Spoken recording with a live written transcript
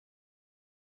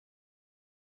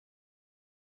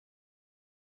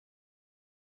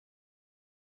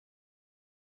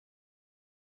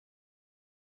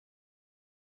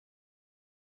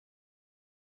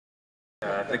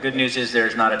The good news is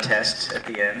there's not a test at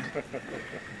the end.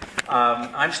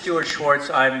 I'm Stuart Schwartz.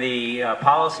 I'm the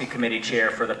Policy Committee Chair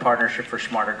for the Partnership for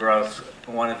Smarter Growth,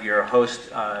 one of your hosts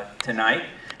tonight.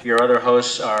 Your other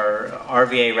hosts are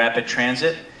RVA Rapid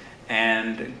Transit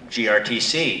and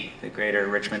GRTC, the Greater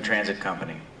Richmond Transit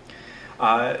Company.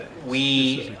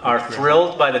 We are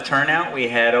thrilled by the turnout. We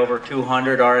had over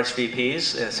 200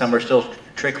 RSVPs. Some are still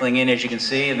trickling in, as you can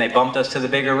see, and they bumped us to the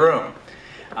bigger room.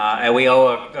 And we owe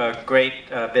a great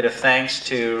bit of thanks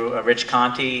to Rich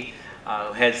Conti,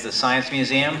 who heads the Science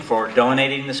Museum, for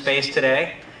donating the space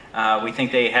today. We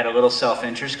think they had a little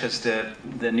self-interest because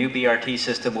the new BRT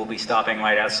system will be stopping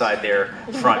right outside their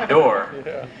front door.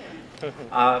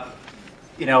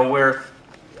 You know,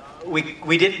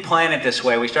 we didn't plan it this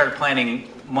way. We started planning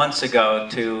months ago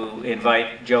to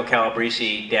invite Joe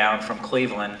Calabrese down from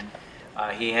Cleveland.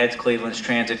 He heads Cleveland's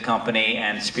transit company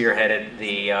and spearheaded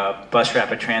the bus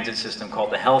rapid transit system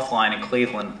called the Healthline in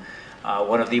Cleveland,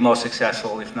 one of the most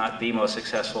successful, if not the most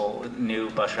successful, new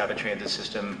bus rapid transit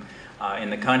system in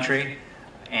the country.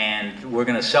 And we're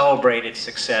going to celebrate its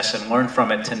success and learn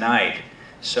from it tonight.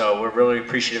 So we're really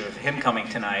appreciative of him coming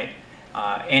tonight.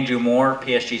 Andrew Moore,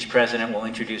 PSG's president, will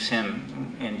introduce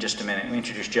him in just a minute. We'll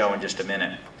introduce Joe in just a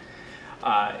minute.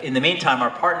 In the meantime,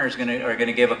 our partners are going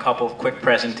to give a couple of quick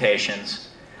presentations.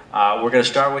 We're going to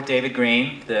start with David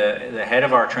Green, the head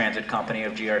of our transit company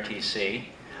of GRTC,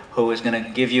 who is going to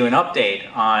give you an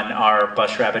update on our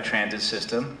bus rapid transit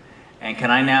system. And can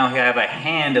I now have a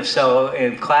hand of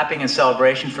clapping and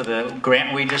celebration for the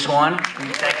grant we just won?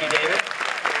 Thank you, David.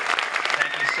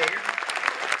 Thank you, Sid.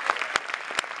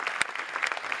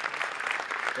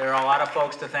 There are a lot of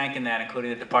folks to thank in that, including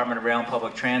the Department of Rail and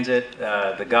Public Transit,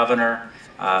 the governor,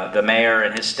 the mayor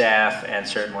and his staff, and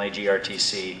certainly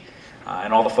GRTC,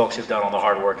 and all the folks who've done all the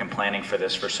hard work and planning for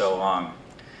this for so long.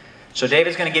 So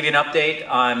David's going to give you an update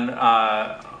on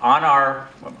our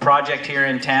project here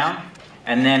in town,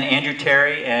 and then Andrew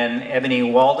Terry and Ebony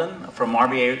Walden from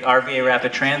RVA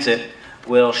Rapid Transit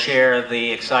will share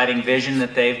the exciting vision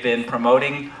that they've been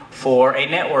promoting for a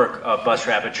network of bus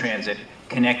rapid transit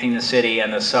connecting the city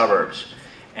and the suburbs.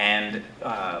 And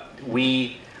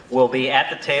we will be at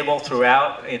the table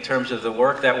throughout in terms of the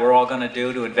work that we're all going to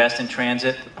do to invest in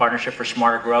transit, the Partnership for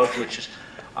Smarter Growth, which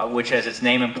as its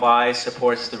name implies,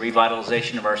 supports the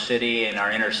revitalization of our city and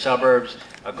our inner suburbs,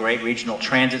 a great regional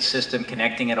transit system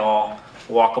connecting it all,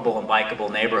 walkable and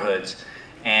bikeable neighborhoods.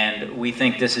 And we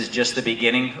think this is just the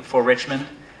beginning for Richmond.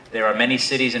 There are many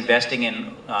cities investing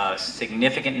in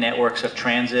significant networks of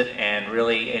transit and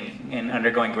really in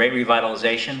undergoing great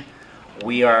revitalization.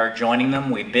 We are joining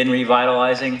them. We've been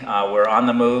revitalizing. We're on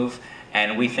the move,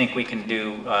 and we think we can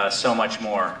do so much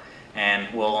more. And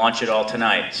we'll launch it all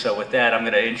tonight. So with that, I'm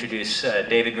going to introduce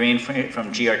David Green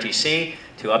from GRTC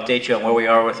to update you on where we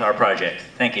are with our project.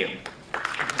 Thank you.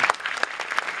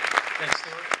 Thanks,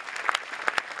 Stuart.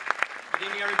 Good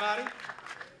evening, everybody.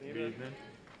 Good evening.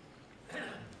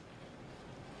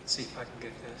 Let's see if I can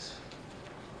get this.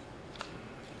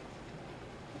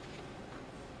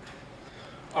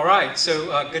 All right,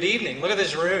 so good evening. Look at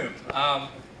this room.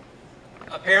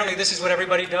 Apparently this is what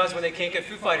everybody does when they can't get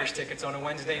Foo Fighters tickets on a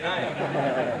Wednesday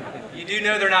night. You do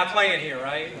know they're not playing here,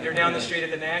 right? They're down the street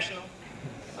at the National.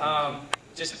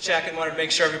 Just checking, wanted to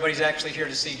make sure everybody's actually here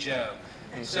to see Joe.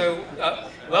 So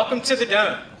welcome to the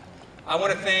Dome. I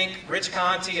want to thank Rich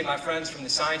Conti and my friends from the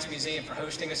Science Museum for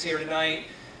hosting us here tonight.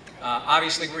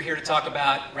 Obviously, we're here to talk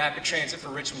about rapid transit for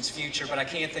Richmond's future, but I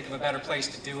can't think of a better place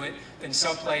to do it than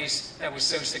someplace that was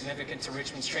so significant to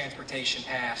Richmond's transportation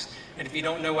past. And if you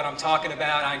don't know what I'm talking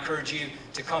about, I encourage you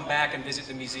to come back and visit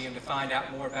the museum to find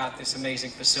out more about this amazing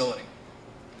facility.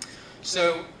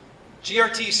 So,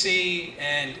 GRTC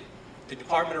and the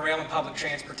Department of Rail and Public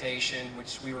Transportation,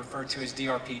 which we refer to as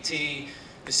DRPT,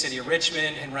 the City of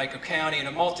Richmond, Henrico County, and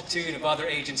a multitude of other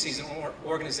agencies and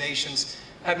organizations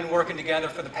have been working together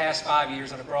for the past 5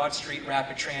 years on a Broad Street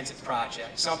Rapid Transit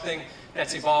project, something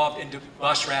that's evolved into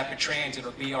Bus Rapid Transit,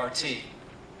 or BRT.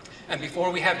 And before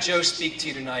we have Joe speak to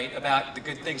you tonight about the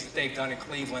good things that they've done in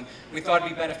Cleveland, we thought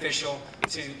it'd be beneficial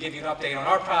to give you an update on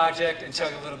our project and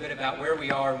tell you a little bit about where we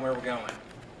are and where we're going.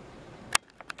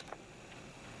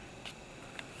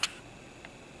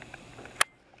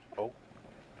 Oh.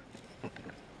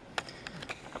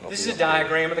 This is a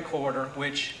diagram of the corridor,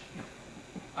 which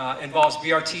involves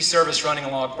BRT service running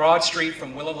along Broad Street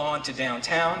from Willow Lawn to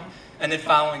downtown, and then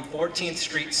following 14th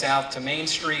Street south to Main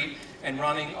Street and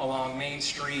running along Main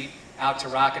Street out to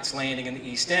Rockets Landing in the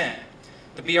East End.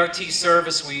 The BRT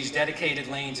service will use dedicated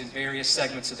lanes in various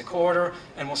segments of the corridor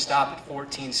and will stop at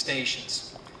 14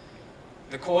 stations.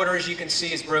 The corridor, as you can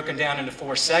see, is broken down into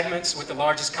 4 segments, with the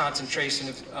largest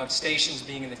concentration of stations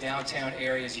being in the downtown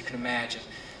area, as you can imagine.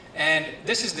 And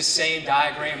this is the same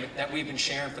diagram that we've been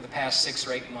sharing for the past 6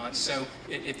 or 8 months. So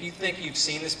if you think you've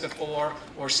seen this before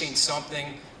or seen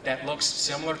something that looks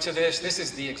similar to this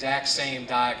is the exact same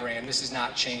diagram. This has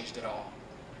not changed at all.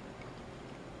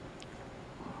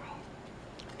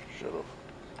 Shut up.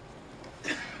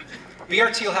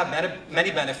 BRT will have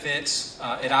many benefits.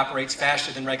 It operates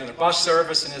faster than regular bus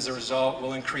service, and as a result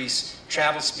will increase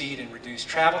travel speed and reduce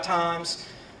travel times.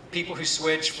 People who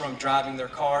switch from driving their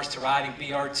cars to riding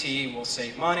BRT will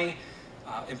save money.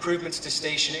 Improvements to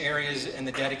station areas and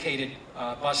the dedicated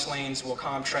bus lanes will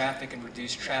calm traffic and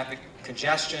reduce traffic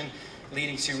congestion,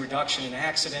 leading to reduction in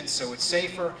accidents, so it's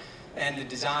safer. And the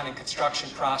design and construction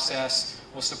process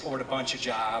will support a bunch of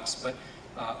jobs. But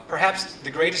perhaps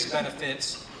the greatest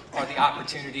benefits are the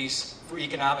opportunities for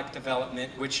economic development,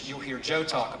 which you'll hear Joe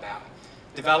talk about.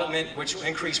 Development which will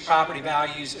increase property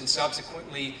values and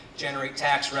subsequently generate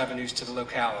tax revenues to the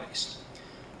localities.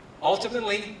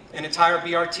 Ultimately, an entire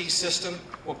BRT system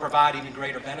will provide even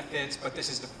greater benefits, but this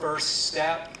is the first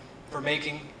step for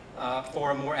making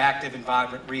for a more active and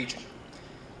vibrant region.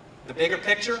 The bigger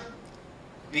picture,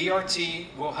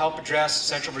 BRT will help address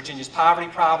Central Virginia's poverty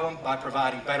problem by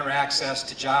providing better access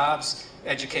to jobs,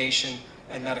 education,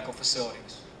 and medical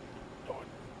facilities. No,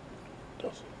 it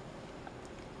doesn't.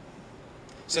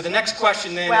 So the next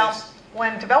question then Well, is...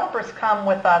 when developers come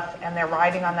with us and they're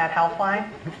riding on that Healthline,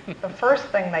 the first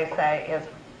thing they say is,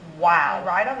 wow,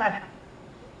 ride on that.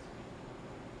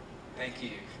 Thank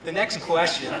you. The next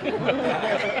question,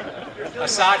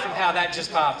 aside from how that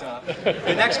just popped up,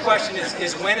 the next question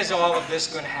is when is all of this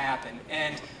going to happen?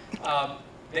 And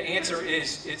the answer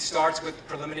is it starts with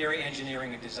preliminary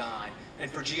engineering and design. And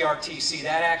for GRTC,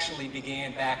 that actually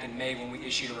began back in May when we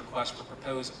issued a request for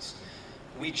proposals.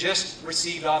 We just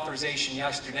received authorization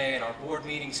yesterday at our board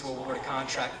meeting to award a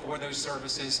contract for those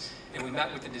services, and we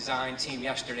met with the design team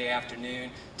yesterday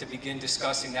afternoon to begin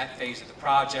discussing that phase of the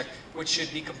project, which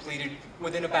should be completed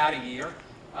within about a year,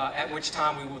 at which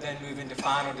time we will then move into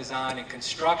final design and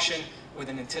construction with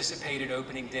an anticipated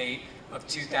opening date of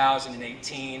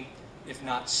 2018, if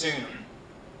not sooner.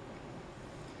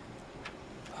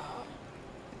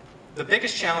 The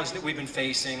biggest challenge that we've been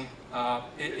facing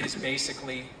is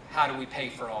basically how do we pay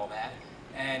for all that?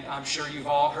 And I'm sure you've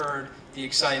all heard the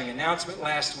exciting announcement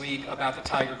last week about the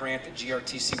Tiger grant that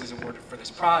GRTC was awarded for this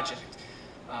project.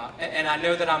 And I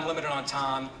know that I'm limited on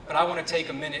time, but I want to take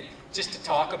a minute just to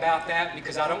talk about that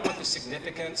because I don't want the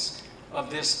significance of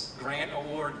this grant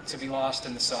award to be lost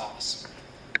in the sauce.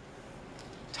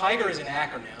 Tiger is an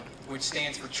acronym which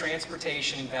stands for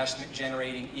Transportation Investment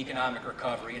Generating Economic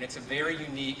Recovery, and it's a very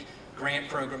unique grant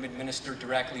program administered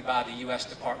directly by the U.S.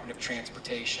 Department of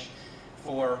Transportation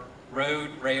for road,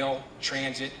 rail,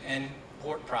 transit, and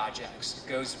port projects. It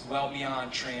goes well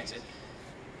beyond transit.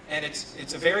 And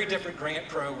it's a very different grant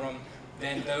program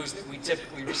than those that we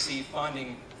typically receive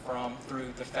funding from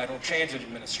through the Federal Transit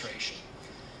Administration.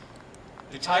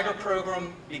 The Tiger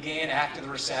program began after the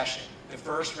recession. The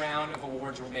first round of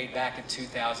awards were made back in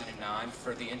 2009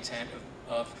 for the intent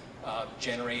of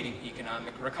generating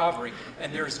economic recovery.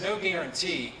 And there is no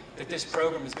guarantee that this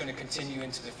program is going to continue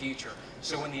into the future.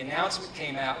 So when the announcement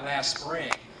came out last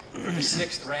spring for the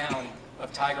 6th round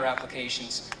of Tiger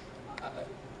applications,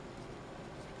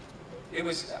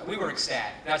 we were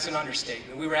ecstatic. That's an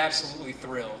understatement. We were absolutely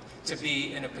thrilled to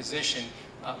be in a position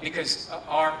because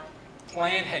our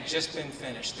plan had just been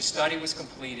finished. The study was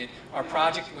completed. Our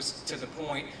project was to the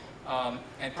point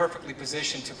and perfectly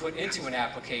positioned to put into an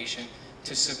application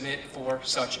to submit for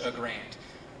such a grant.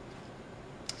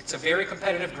 It's a very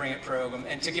competitive grant program,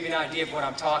 and to give you an idea of what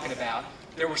I'm talking about,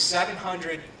 there were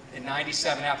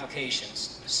 797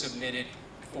 applications submitted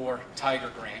for Tiger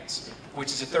grants, which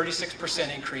is a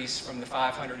 36% increase from the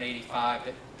 585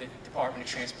 that the Department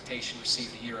of Transportation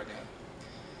received a year ago.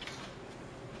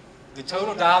 The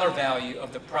total dollar value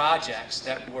of the projects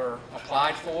that were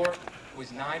applied for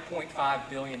was $9.5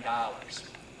 billion,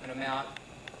 an amount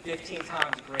 15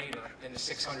 times greater than the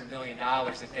 $600 million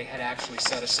that they had actually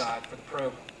set aside for the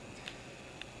program.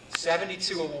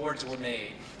 72 awards were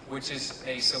made, which is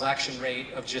a selection rate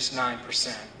of just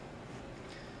 9%.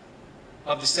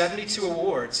 Of the 72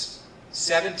 awards,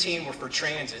 17 were for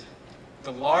transit,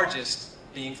 the largest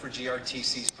being for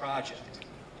GRTC's project.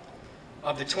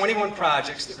 Of the 21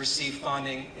 projects that received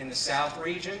funding in the South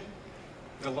region,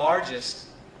 the largest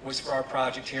was for our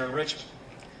project here in Richmond.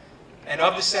 And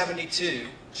of the 72,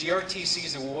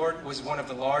 GRTC's award was one of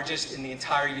the largest in the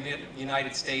entire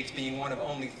United States, being one of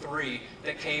only 3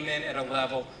 that came in at a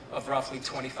level of roughly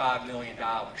 $25 million.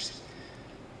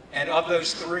 And of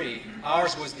those 3,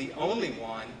 ours was the only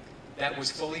one that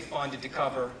was fully funded to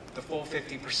cover the full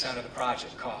 50% of the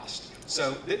project cost.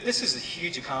 So this is a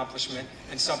huge accomplishment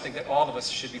and something that all of us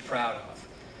should be proud of.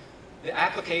 The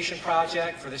application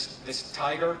project for this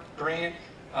Tiger grant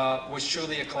was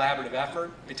truly a collaborative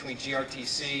effort between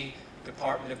GRTC,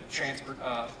 Department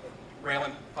of Rail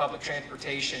and Public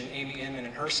Transportation, Amy Inman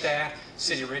and her staff,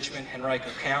 City of Richmond, Henrico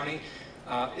County.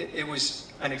 It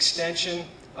was an extension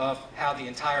of how the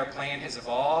entire plan has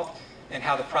evolved and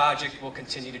how the project will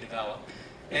continue to develop.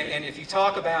 And if you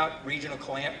talk about regional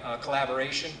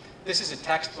collaboration, this is a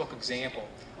textbook example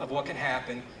of what can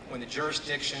happen when the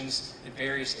jurisdictions and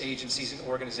various agencies and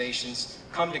organizations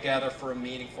come together for a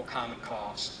meaningful common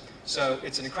cause. So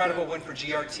it's an incredible win for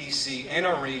GRTC and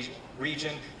our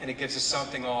region, and it gives us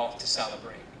something all to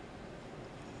celebrate.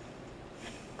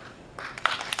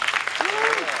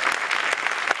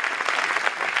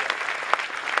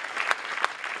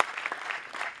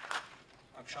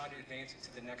 I'm trying to advance it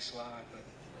to the next slide, but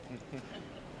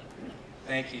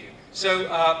thank you.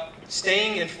 So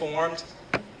staying informed,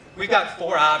 we've got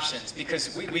 4 options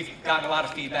because we've gotten a lot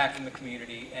of feedback from the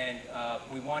community, and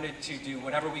we wanted to do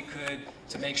whatever we could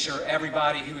to make sure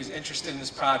everybody who is interested in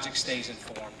this project stays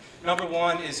informed. Number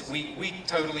 1 is we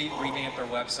totally revamped our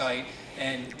website,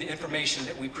 and the information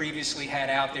that we previously had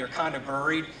out there kind of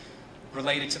buried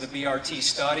related to the BRT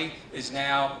study is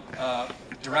now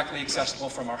directly accessible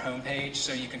from our homepage,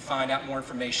 so you can find out more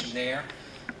information there.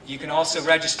 You can also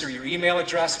register your email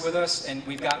address with us, and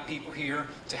we've got people here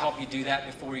to help you do that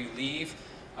before you leave.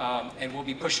 And we'll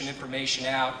be pushing information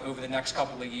out over the next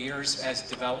couple of years as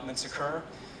developments occur.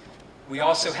 We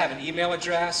also have an email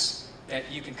address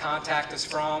that you can contact us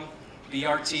from,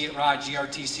 brt@grtc.com.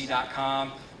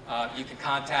 You can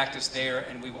contact us there,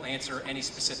 and we will answer any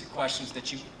specific questions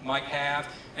that you might have.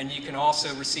 And you can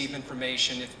also receive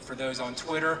information for those on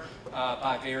Twitter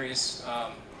by various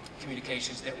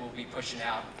communications that we'll be pushing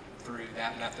out through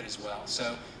that method as well.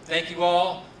 So thank you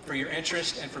all for your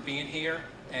interest and for being here.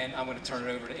 And I'm going to turn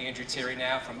it over to Andrew Terry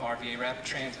now from RVA Rapid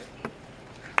Transit.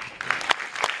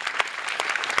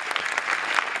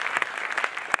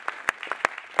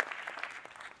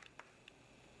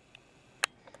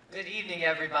 Good evening,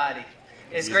 everybody.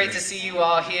 It's great to see you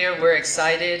all here. We're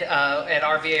excited at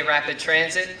RVA Rapid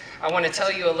Transit. I want to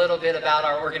tell you a little bit about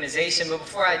our organization, but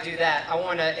before I do that, I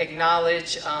want to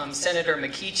acknowledge Senator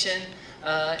McEachin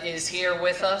is here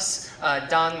with us.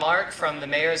 Don Mark from the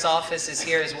mayor's office is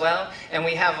here as well. And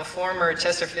we have a former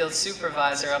Chesterfield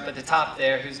supervisor up at the top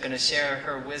there who's going to share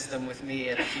her wisdom with me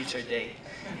at a future date.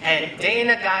 And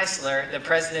Dana Geisler, the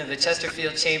president of the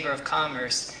Chesterfield Chamber of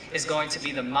Commerce, is going to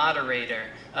be the moderator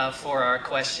for our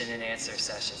question and answer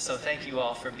session. So thank you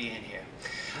all for being here.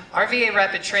 RVA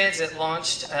Rapid Transit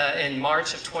launched in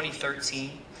March of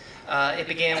 2013. It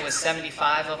began with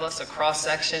 75 of us, a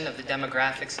cross-section of the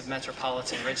demographics of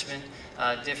metropolitan Richmond,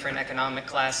 different economic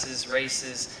classes,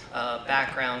 races,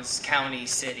 backgrounds, county,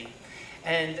 city.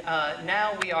 And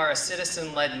now we are a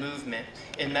citizen-led movement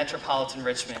in metropolitan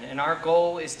Richmond, and our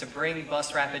goal is to bring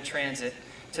bus rapid transit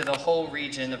to the whole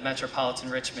region of metropolitan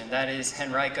Richmond. That is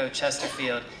Henrico,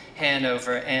 Chesterfield,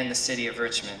 Hanover, and the city of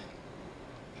Richmond.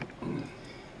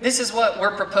 This is what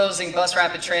we're proposing bus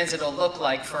rapid transit will look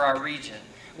like for our region.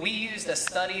 We used a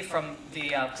study from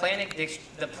the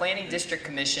Planning District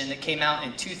Commission that came out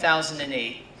in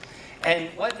 2008. And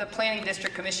what the Planning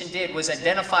District Commission did was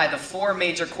identify the 4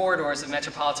 major corridors of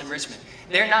metropolitan Richmond.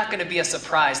 They're not going to be a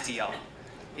surprise to y'all.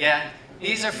 Yeah?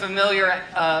 These are familiar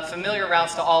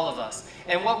routes to all of us.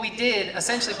 And what we did,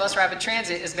 essentially bus rapid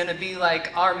transit is going to be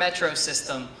like our metro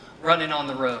system running on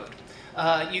the road.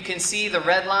 You can see the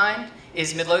red line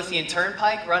is Midlothian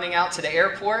Turnpike running out to the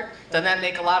airport. Doesn't that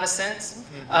make a lot of sense?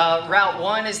 Route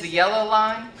 1 is the yellow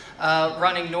line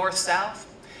running north-south.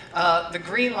 The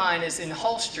green line is in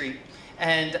Hull Street,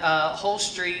 and Hull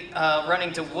Street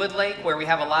running to Woodlake, where we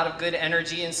have a lot of good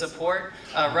energy and support,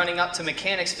 running up to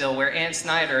Mechanicsville, where Ann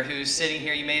Snyder, who's sitting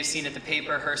here, you may have seen at the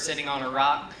paper, her sitting on a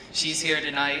rock. She's here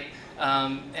tonight,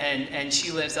 and she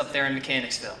lives up there in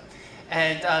Mechanicsville.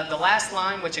 And the last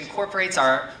line, which incorporates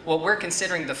what we're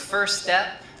considering the first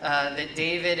step that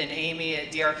David and Amy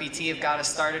at DRPT have got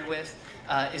us started with,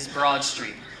 is Broad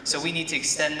Street. So we need to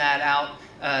extend that out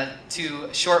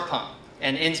to Short Pump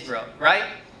and Innsbruck, right?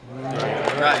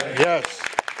 Right. Yes.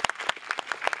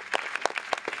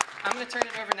 I'm going to turn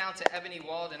it over now to Ebony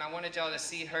Walden. I wanted y'all to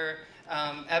see her.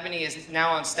 Ebony is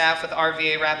now on staff with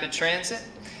RVA Rapid Transit.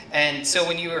 And so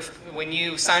when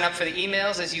you sign up for the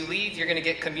emails as you leave, you're going to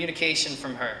get communication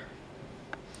from her.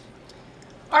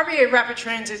 RVA Rapid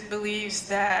Transit believes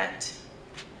that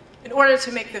in order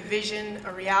to make the vision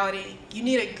a reality, you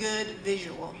need a good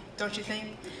visual, don't you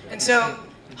think? And so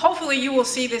hopefully you will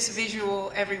see this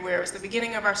visual everywhere. It's the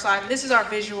beginning of our slide. This is our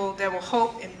visual that will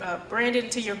hope and brand it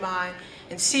into your mind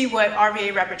and see what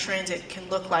RVA Rapid Transit can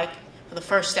look like for the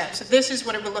first step. So this is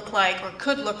what it would look like or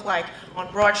could look like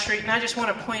on Broad Street. And I just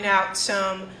want to point out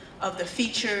some of the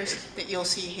features that you'll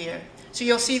see here. So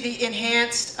you'll see the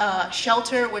enhanced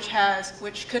shelter, which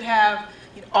could have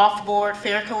off-board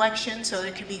fare collection, so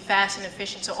it could be fast and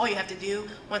efficient. So all you have to do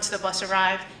once the bus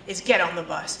arrives is get on the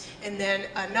bus. And then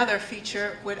another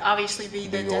feature would obviously be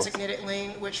the designated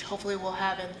lane, which hopefully we'll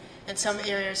have in some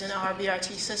areas in our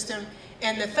BRT system.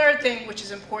 And the third thing, which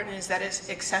is important, is that it's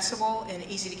accessible and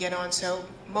easy to get on. So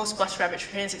most bus rapid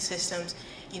transit systems,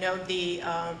 the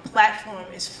platform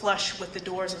is flush with the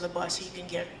doors of the bus, so you can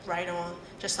get right on,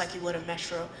 just like you would a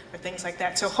metro or things like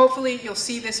that. So hopefully you'll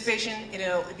see this vision, and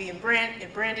it'll be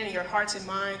branded in your hearts and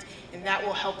minds, and that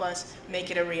will help us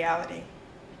make it a reality.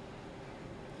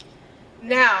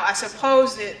 Now, I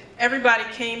suppose that everybody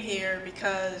came here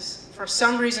because for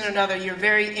some reason or another, you're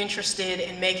very interested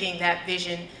in making that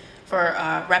vision for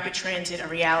rapid transit a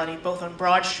reality, both on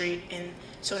Broad Street and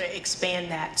sort of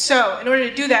expand that. So in order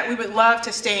to do that, we would love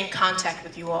to stay in contact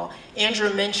with you all.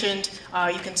 Andrew mentioned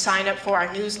you can sign up for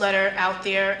our newsletter out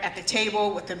there at the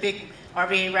table with the big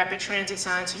RVA Rapid Transit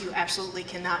sign, so you absolutely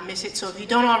cannot miss it. So if you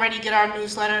don't already get our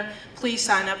newsletter, please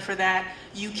sign up for that.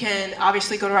 You can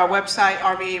obviously go to our website,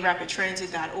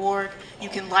 rvarapidtransit.org. You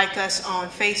can like us on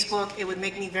Facebook. It would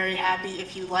make me very happy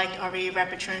if you liked RVA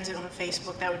Rapid Transit on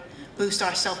Facebook. That would boost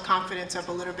our self-confidence up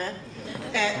a little bit.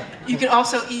 And you can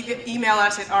also email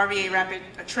us at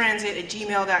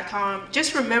rvarapidtransit@gmail.com.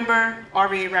 Just remember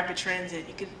RVA Rapid Transit,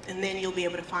 and then you'll be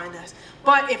able to find us.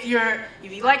 But if you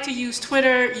like to use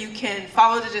Twitter, you can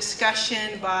follow the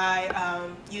discussion by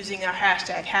using our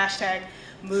hashtag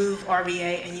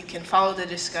MoveRVA, and you can follow the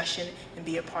discussion and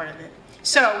be a part of it.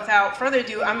 So without further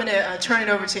ado, I'm going to turn it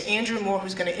over to Andrew Moore,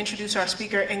 who's going to introduce our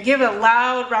speaker, and give a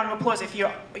loud round of applause if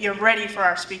you're ready for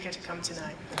our speaker to come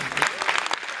tonight.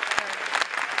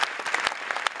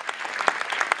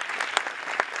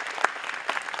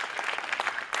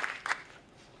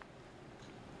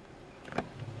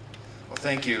 Well,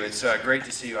 thank you. It's great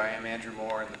to see you. I am Andrew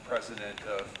Moore, and the president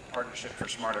of Partnership for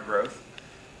Smarter Growth.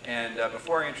 And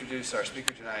before I introduce our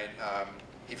speaker tonight,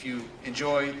 if you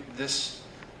enjoy this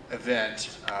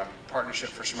event, Partnership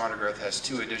for Smarter Growth has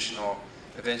 2 additional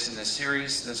events in this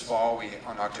series. This fall,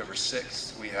 on October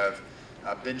 6th, we have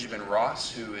Benjamin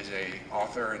Ross, who is an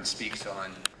author and speaks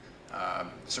on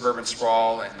suburban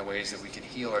sprawl and the ways that we can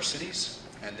heal our cities.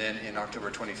 And then in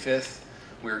October 25th,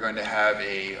 we're going to have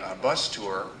a bus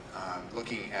tour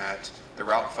looking at the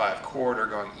Route 5 corridor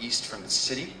going east from the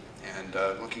city, and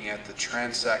looking at the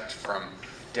transect from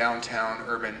downtown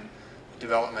urban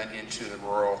development into the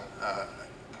rural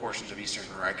portions of eastern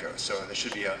Henrico. So this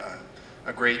should be a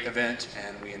great event,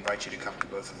 and we invite you to come to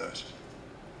both of those.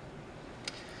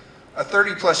 A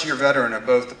 30-plus year veteran of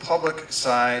both the public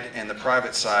side and the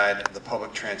private side of the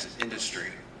public transit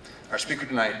industry, our speaker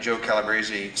tonight, Joe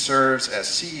Calabrese, serves as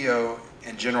CEO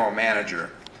and General Manager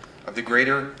of the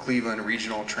Greater Cleveland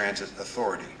Regional Transit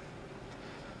Authority.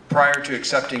 Prior to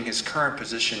accepting his current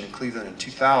position in Cleveland in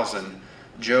 2000,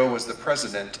 Joe was the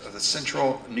president of the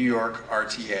Central New York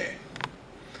RTA.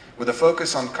 With a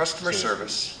focus on customer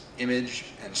service, image,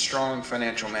 and strong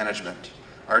financial management,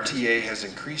 RTA has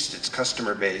increased its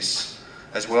customer base,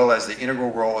 as well as the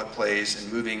integral role it plays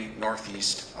in moving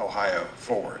Northeast Ohio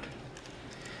forward.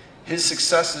 His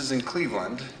successes in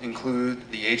Cleveland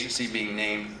include the agency being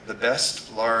named the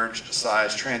best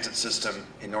large-size transit system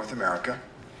in North America,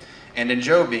 and in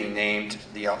Joe being named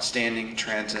the Outstanding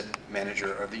Transit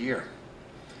Manager of the Year.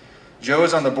 Joe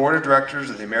is on the board of directors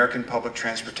of the American Public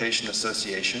Transportation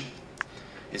Association,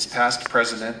 is past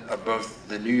president of both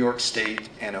the New York State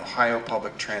and Ohio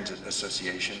Public Transit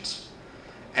Associations,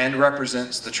 and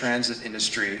represents the transit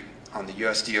industry on the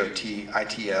USDOT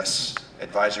ITS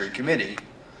Advisory Committee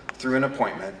through an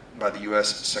appointment by the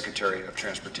U.S. Secretary of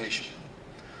Transportation.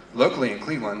 Locally in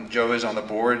Cleveland, Joe is on the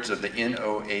boards of the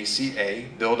NOACA,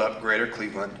 Build Up Greater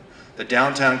Cleveland, the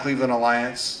Downtown Cleveland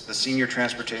Alliance, the Senior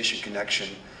Transportation Connection,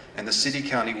 and the City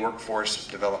County Workforce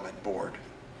Development Board.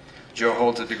 Joe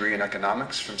holds a degree in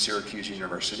economics from Syracuse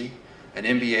University, an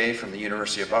MBA from the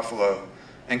University of Buffalo,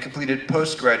 and completed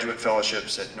postgraduate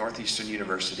fellowships at Northeastern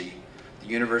University, the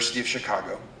University of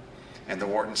Chicago, and the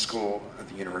Wharton School of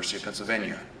the University of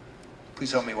Pennsylvania.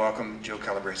 Please help me welcome Joe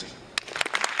Calabrese.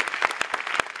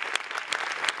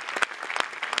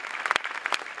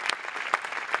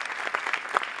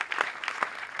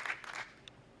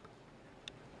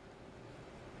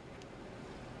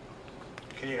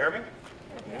 Can you hear me?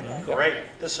 Great.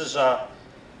 This is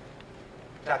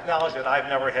technology that I've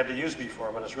never had to use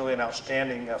before, but it's really an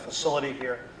outstanding facility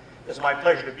here. It's my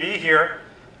pleasure to be here.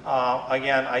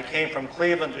 Again, I came from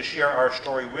Cleveland to share our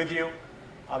story with you.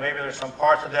 Maybe there's some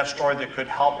parts of that story that could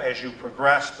help as you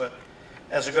progress, but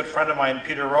as a good friend of mine,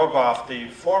 Peter Rogoff, the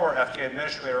former FTA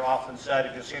administrator, often said,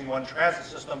 if you've seen one transit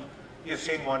system, you've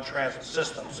seen one transit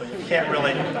system. So you can't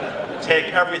really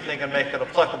take everything and make it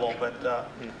applicable. But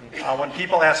when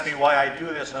people ask me why I do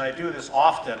this, and I do this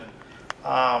often,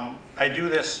 I do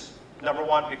this, number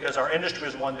one, because our industry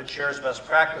is one that shares best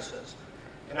practices.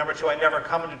 And number two, I never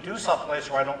come in to do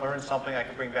someplace where I don't learn something I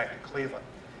can bring back to Cleveland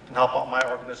and help out my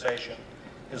organization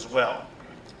as well.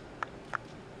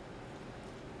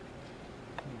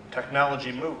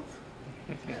 Technology move.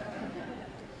 Okay,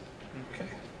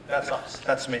 that's us,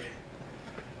 that's me.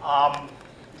 I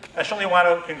certainly want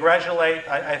to congratulate,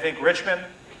 I think, Richmond.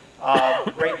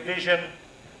 Great vision,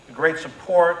 great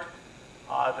support.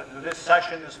 This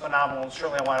session is phenomenal, and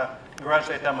certainly I want to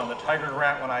congratulate them on the Tiger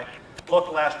Grant. When I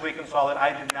looked last week and saw that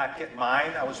I did not get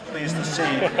mine, I was pleased to see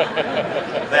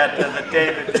that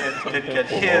David did get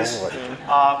his.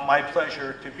 My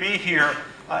pleasure to be here.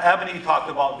 Ebony talked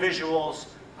about visuals.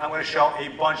 I'm going to show a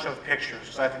bunch of pictures,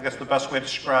 because I think that's the best way to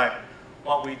describe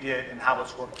what we did and how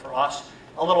it's worked for us.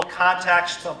 A little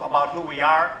context about who we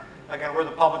are. Again, we're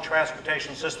the public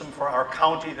transportation system for our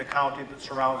county, the county that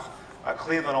surrounds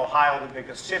Cleveland, Ohio, the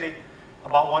biggest city.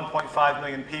 About 1.5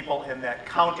 million people in that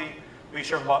county. We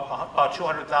serve about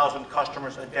 200,000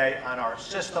 customers a day on our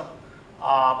system.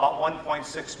 About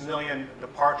 1.6 million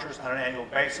departures on an annual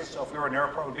basis. So if we were an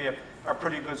airport, it would be a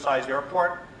pretty good-sized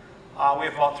airport. We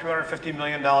have about $350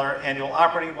 million annual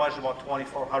operating budget, about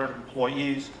 2,400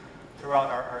 employees throughout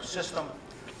our system.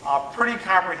 Pretty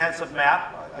comprehensive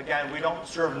map. Again, we don't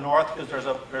serve north because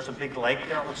there's a big lake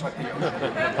there. It looks like the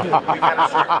ocean. We kind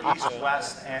of serve east,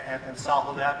 west, and south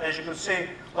of that. As you can see,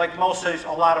 like most cities,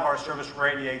 a lot of our service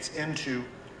radiates into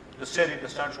the city, the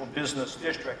central business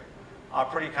district.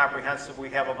 Pretty comprehensive. We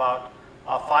have about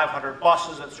 500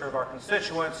 buses that serve our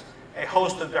constituents, a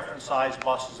host of different size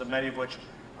buses, and many of which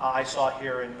I saw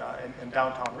here in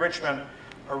downtown Richmond.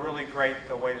 A really great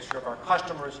way to serve our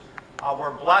customers.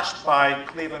 We're blessed by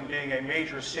Cleveland being a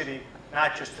major city,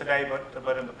 not just today,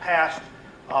 but in the past.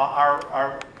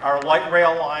 Our light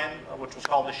rail line, which was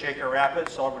called the Shaker Rapid,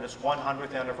 celebrated its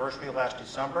 100th anniversary last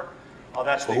December.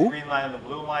 That's the green line and the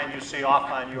blue line you see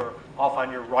off on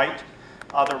your right.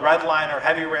 The red line, our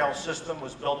heavy rail system,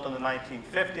 was built in the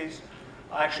 1950s.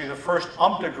 Actually, the first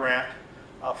UMTA grant,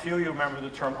 a few of you remember the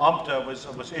term UMTA,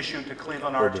 was issued to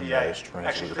Cleveland RTA.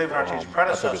 Actually, Cleveland RTA's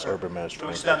predecessor to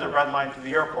extend the red line to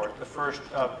the airport. The first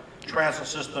transit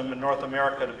system in North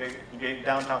America to be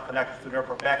downtown connected to the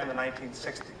airport back in the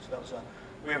 1960s.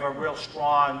 We have a real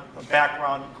strong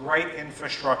background, great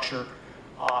infrastructure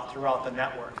throughout the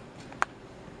network.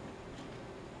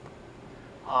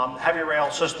 Heavy rail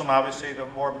system, obviously, the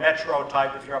more metro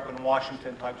type, if you're up in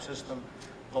Washington type system.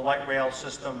 The light rail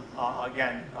system,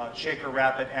 again, Shaker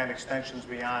Rapid and extensions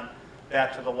beyond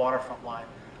that to the waterfront line.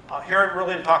 Here,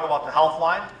 really to talk about the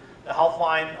Healthline. The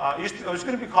Healthline, it was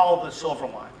going to be called the Silver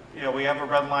Line. You know, we have a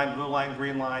red line, blue line,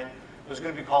 green line. It was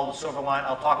going to be called the Silver Line.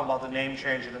 I'll talk about the name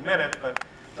change in a minute, but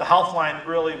the Healthline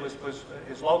really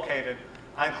is located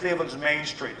on Cleveland's Main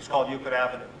Street. It's called Euclid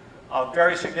Avenue. A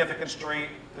very significant street.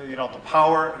 You know, the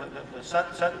power, the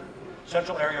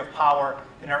central area of power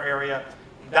in our area,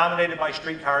 dominated by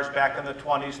streetcars back in the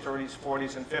 20s, 30s,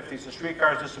 40s, and 50s. The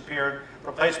streetcars disappeared,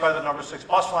 replaced by the number 6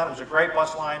 bus line. It was a great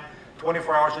bus line,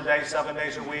 24 hours a day, 7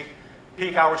 days a week.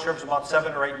 Peak hour service about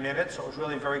 7 or 8 minutes, so it was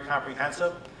really very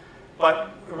comprehensive.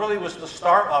 But it really was the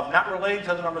start of, not relating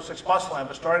to the number 6 bus line,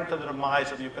 but starting to the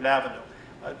demise of Euclid Avenue.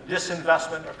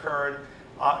 Disinvestment occurred.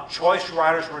 Choice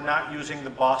riders were not using the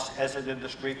bus as they did the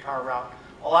streetcar route.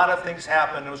 A lot of things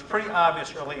happened. It was pretty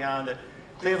obvious early on that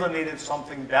Cleveland needed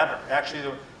something better. Actually,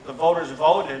 the voters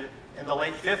voted in the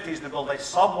late 50s to build a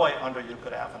subway under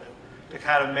Euclid Avenue to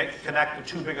kind of connect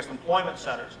the 2 biggest employment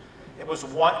centers. It was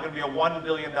going to be a $1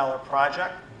 billion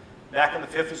project. Back in the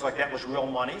 50s, like that was real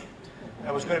money.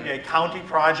 It was going to be a county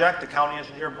project. The county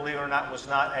engineer, believe it or not, was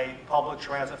not a public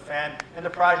transit fan, and the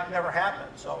project never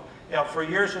happened. So, you know, for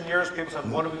years and years, people said,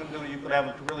 what are we going to do with Euclid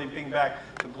Avenue to really bring back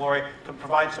the glory, to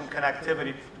provide some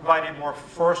connectivity, provide a more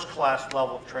first-class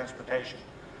level of transportation.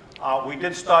 We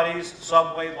did studies,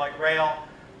 subway, light rail.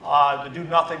 The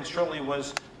do-nothing certainly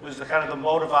was the kind of the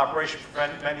mode of operation for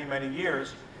many, many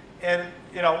years. And,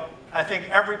 you know, I think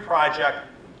every project,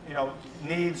 you know,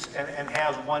 needs and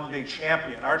has one big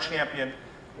champion. Our champion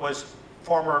was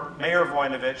former Mayor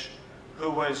Voinovich,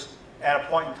 who was, at a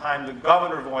point in time, the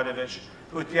Governor Voinovich,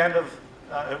 who at the end of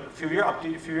a few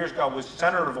years ago was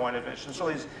Senator Voinovich. And so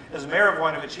as Mayor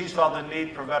Voinovich, he saw the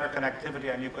need for better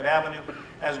connectivity on Euclid Avenue.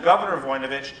 As Governor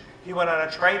Voinovich, he went on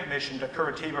a trade mission to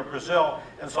Curitiba, Brazil,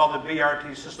 and saw the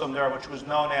BRT system there, which was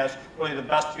known as really the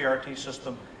best BRT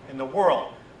system in the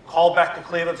world. Called back to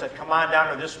Cleveland, said, come on down,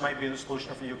 or this might be the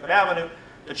solution for Euclid Avenue.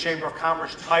 The Chamber of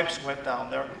Commerce types went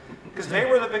down there because they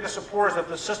were the biggest supporters of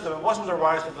the system. It wasn't the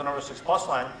rise of the number 6 bus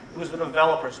line. It was the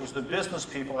developers, it was the business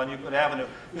people on Euclid Avenue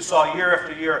who saw year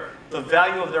after year the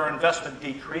value of their investment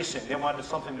decreasing. They wanted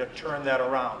something to turn that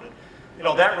around. And, you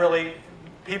know, that really,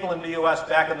 people in the U.S.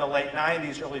 back in the late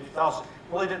 90s, early 2000s,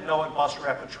 really didn't know what bus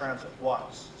rapid transit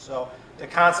was. So the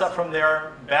concept from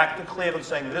there back to Cleveland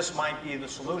saying this might be the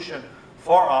solution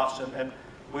for us, and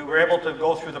we were able to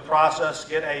go through the process,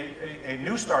 get a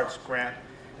New Starts grant,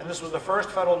 and this was the first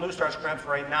federal New Starts grant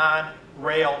for a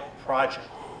non-rail project.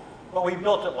 But we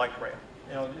built it like rail.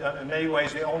 You know, in many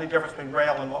ways, the only difference between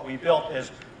rail and what we built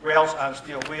is rails on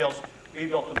steel wheels. We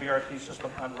built the BRT system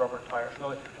on rubber tires.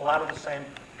 So a lot of the same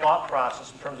thought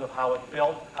process in terms of how it's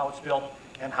built,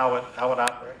 and how it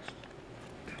operates.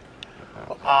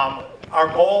 Our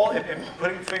goal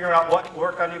in figuring out what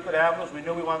worked on Euclid Avenue is we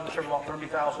knew we wanted to serve about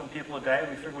 30,000 people a day.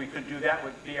 We figured we could do that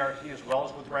with BRT as well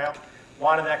as with rail.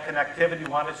 Wanted that connectivity,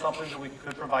 wanted something that we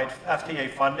could provide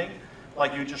FTA funding,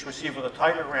 like you just received with a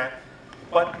Tiger grant,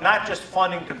 but not just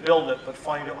funding to build it, but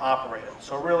funding to operate it.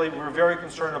 So really, we're very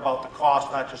concerned about the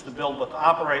cost, not just to build, but to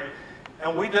operate.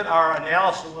 And we did our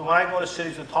analysis. When I go to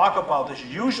cities and talk about this,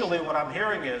 usually what I'm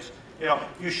hearing is, you know,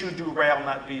 you should do rail,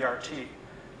 not BRT.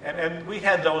 And we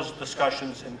had those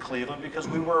discussions in Cleveland because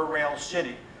we were a rail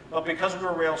city. But because we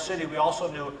were a rail city, we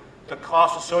also knew the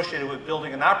costs associated with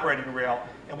building and operating rail,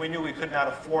 and we knew we could not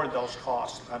afford those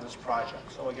costs on this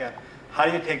project. So again, how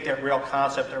do you take that rail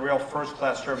concept, that rail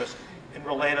first-class service, and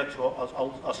relate it to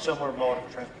a similar mode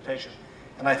of transportation?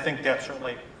 And I think that's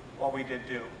certainly what we did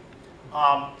do.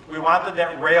 We wanted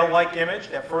that rail-like image,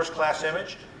 that first-class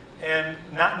image, and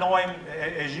not knowing,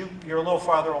 as you're a little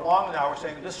farther along now, we're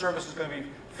saying this service is going to be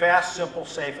fast, simple,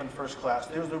 safe, and first class.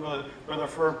 Those were the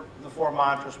four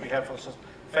mantras we had for the system.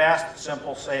 Fast,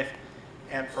 simple, safe,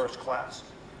 and first class.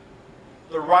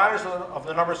 The riders of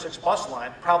the number 6 bus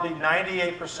line, probably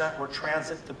 98% were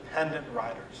transit-dependent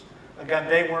riders. Again,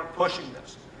 they weren't pushing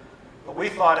this. But we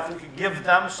thought if we could give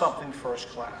them something first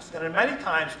class, and in many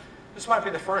times, this might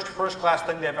be the first class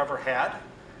thing they've ever had,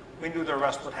 we knew the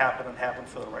rest would happen and happen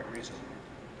for the right reason.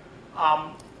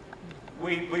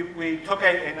 We took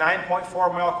a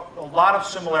 9.4 mile, a lot of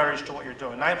similarities to what you're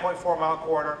doing, 9.4 mile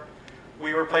corridor.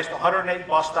 We replaced 108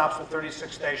 bus stops with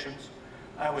 36 stations.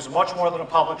 It was much more than a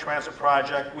public transit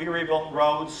project. We rebuilt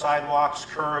roads, sidewalks,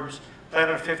 curbs,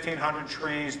 planted 1,500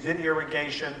 trees, did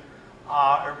irrigation.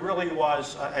 It really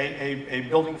was a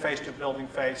building face to building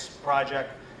face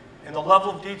project. And the level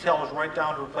of detail was right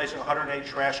down to replacing 108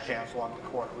 trash cans along the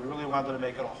corridor. We really wanted to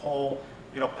make it a whole,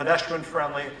 you know,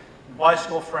 pedestrian-friendly,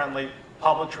 bicycle-friendly,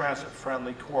 public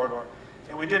transit-friendly corridor.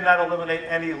 And we did not eliminate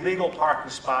any legal parking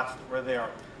spots that were there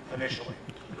initially.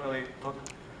 Really took,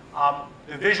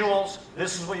 the visuals,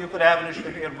 this is what Euclid Avenue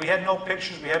should be. We had no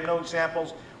pictures, we had no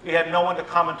examples, we had no one to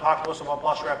come and talk to us about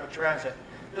bus rapid transit.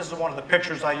 This is one of the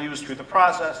pictures I used through the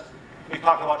process. We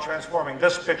talked about transforming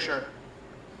this picture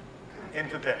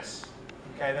into this.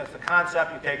 Okay, that's the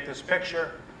concept. You take this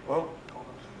picture. Whoa,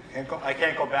 I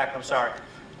can't go back, I'm sorry.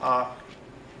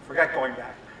 Forget going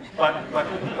back.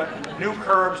 But new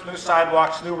curbs, new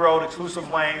sidewalks, new road, exclusive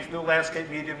lanes, new landscape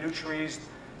medium, new trees.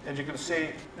 And you can see,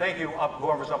 thank you,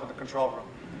 whoever's up in the control room.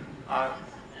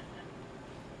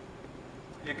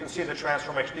 You can see the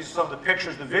transformation. These are some of the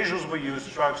pictures, the visuals we used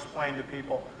to try to explain to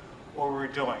people what we were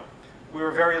doing. We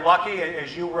were very lucky,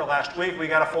 as you were last week, we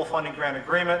got a full funding grant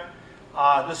agreement.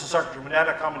 This is Secretary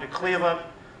Mineta coming to Cleveland.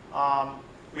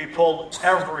 We pulled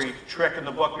every trick in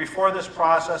the book. Before this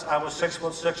process, I was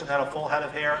 6'6" and had a full head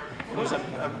of hair. It was an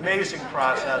amazing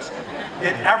process.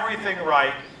 Did everything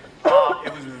right.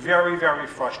 It was very, very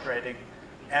frustrating.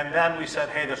 And then we said,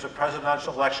 hey, there's a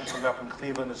presidential election coming up in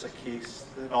Cleveland is a key,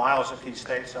 Ohio's a key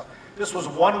state. So this was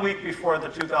 1 week before the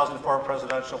 2004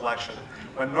 presidential election.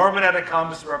 When Norm Mineta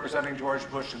comes representing George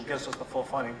Bush and gives us the full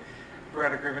funding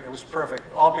grant agreement, it was perfect,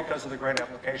 all because of the great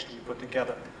application we put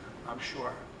together, I'm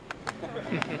sure.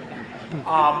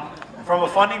 From a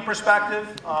funding perspective,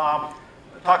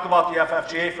 talked about the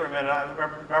FFGA for a minute. I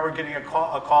remember getting a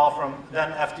call from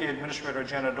then FDA Administrator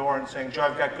Janet Doran saying, Joe,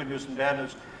 I've got good news and bad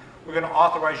news. We're going to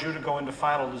authorize you to go into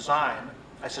final design.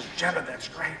 I said, Janet, that's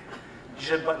great. She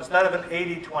said, but instead of an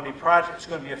 80-20 project, it's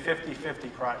going to be a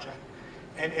 50-50 project.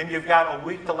 And you've got a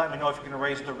week to let me know if you're going to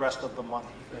raise the rest of the money.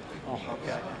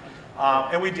 Okay.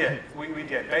 And we did. We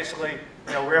did. Basically,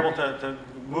 we were able to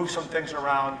move some things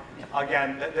around.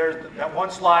 Again, that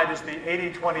one slide is the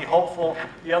 80-20 hopeful.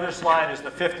 The other slide is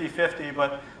the 50-50.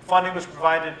 But funding was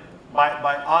provided by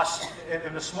us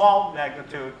in a small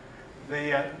magnitude.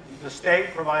 The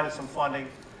state provided some funding.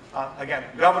 Again,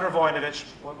 Governor Voinovich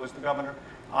was the governor.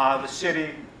 The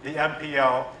city, the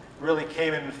MPO, really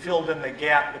came in and filled in the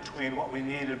gap between what we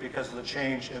needed because of the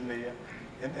change in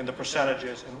the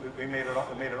percentages, and we made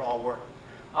it all work.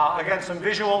 Again, some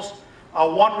visuals.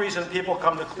 One reason people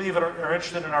come to Cleveland or are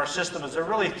interested in our system is there are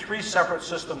really three separate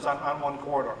systems on one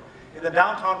corridor. In the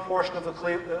downtown portion of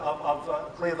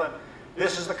Cleveland,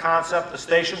 this is the concept. The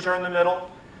stations are in the middle.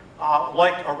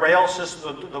 Like a rail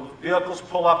system, the vehicles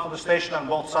pull up to the station on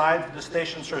both sides. The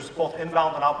station serves both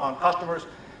inbound and outbound customers.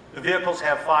 The vehicles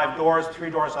have 5 doors, 3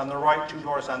 doors on the right, 2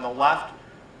 doors on the left.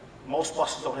 Most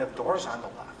buses don't have doors on the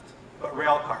left, but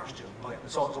rail cars do. Okay,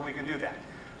 so we can do that.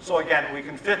 So again, we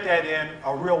can fit that in,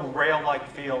 a real rail-like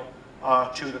feel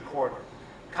to the corridor.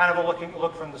 Kind of a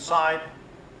look from the side.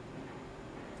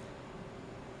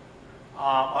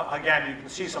 Again, you can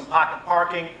see some pocket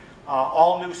parking,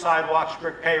 all new sidewalks,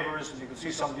 brick pavers, and you can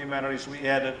see some of the amenities we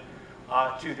added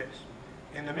to this.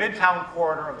 In the Midtown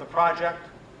corridor of the project,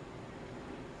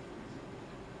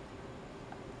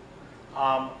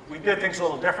 we did things a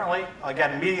little differently.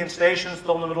 Again, median stations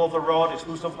still in the middle of the road,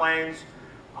 exclusive lanes.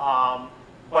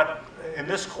 But in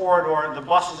this corridor, the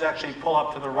buses actually pull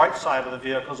up to the right side of the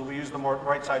vehicles, and we use the more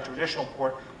right side traditional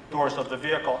port doors of the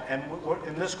vehicle. And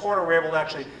in this corridor, we're able to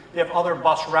actually have other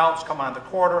bus routes come on the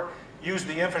corridor, use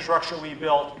the infrastructure we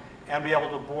built, and be able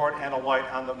to board and alight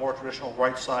on the more traditional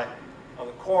right side of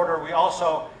the corridor. We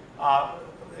also,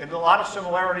 in a lot of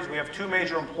similarities, we have 2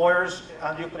 major employers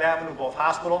on Euclid Avenue, both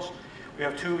hospitals. We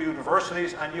have 2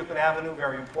 universities on Euclid Avenue,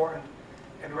 very important.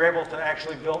 And we're able to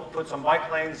actually put some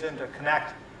bike lanes in to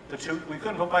connect the 2. We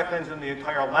couldn't put bike lanes in the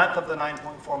entire length of the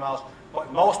 9.4 miles,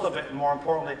 but most of it, and more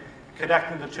importantly,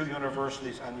 connecting the 2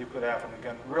 universities on Euclid Avenue.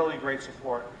 Again, really great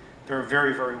support. They're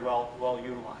very, very well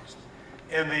utilized.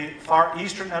 In the far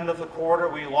eastern end of the corridor,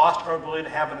 we lost our ability to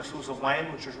have an exclusive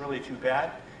lane, which was really too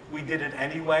bad. We did it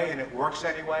anyway, and it works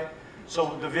anyway.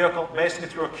 So the vehicle, basically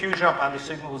through a queue jump on the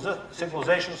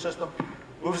signalization system,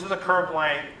 moves to the curb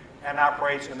lane and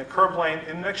operates in the curb lane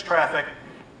in mixed traffic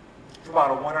for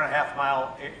about a 1.5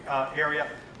 mile area.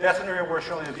 That's an area where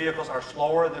surely the vehicles are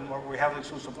slower than where we have the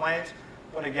exclusive lanes,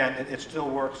 but again, it still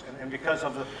works. And because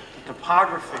of the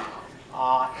topography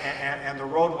and the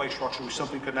roadway structure, we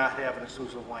simply could not have an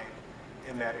exclusive lane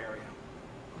in that area.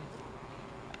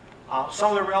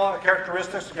 Some of the rail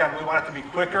characteristics, again, we want it to be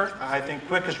quicker. I think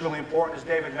quick is really important, as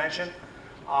David mentioned.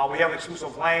 We have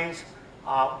exclusive lanes.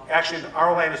 Actually,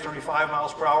 our lane is 35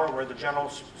 miles per hour, where the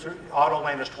general auto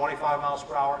lane is 25 miles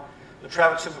per hour. The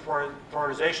traffic signal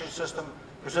prioritization system,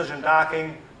 precision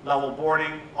docking, level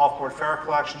boarding, off-board fare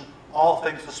collection, all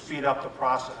things to speed up the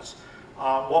process.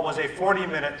 What was a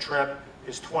 40-minute trip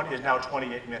is now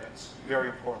 28 minutes, very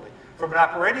importantly. From an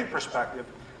operating perspective,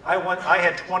 I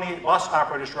had 28 bus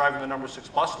operators driving the number 6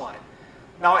 bus line.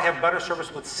 Now I have better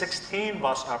service with 16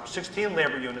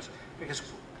 labor units because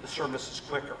the service is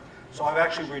quicker. So I've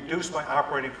actually reduced my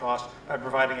operating costs by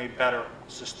providing a better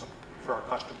system for our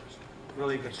customers.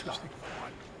 Really good stuff.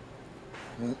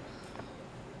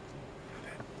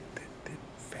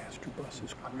 Faster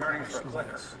buses. I'm yearning for a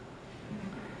clicker.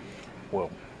 Well,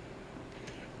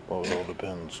 it all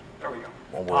depends. There we go.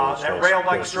 Well, that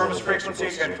rail-like service frequency,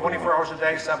 again, 24 hours a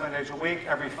day, 7 days a week,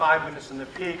 every 5 minutes in the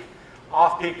peak.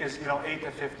 Off-peak is 8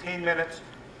 to 15 minutes.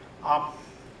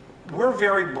 We're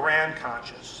very brand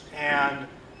conscious, and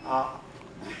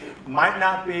might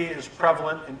not be as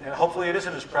prevalent, and hopefully it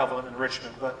isn't as prevalent in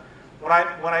Richmond, but when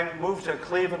I moved to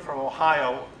Cleveland from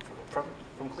Ohio,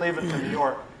 from Cleveland to New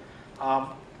York,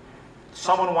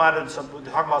 someone wanted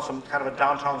to talk about some kind of a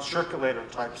downtown circulator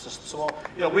type system. So,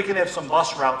 well, we can have some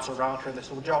bus routes around here. They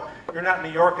said, well, Joe, you're not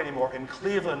in New York anymore. In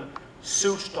Cleveland,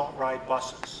 suits don't ride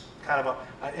buses. Kind of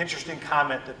an interesting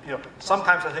comment that,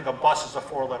 sometimes I think a bus is a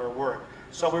 4-letter word.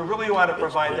 So we really want to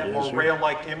provide that more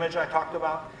rail-like image I talked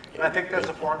about. And I think that's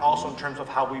important also in terms of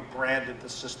how we branded the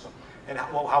system and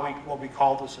what we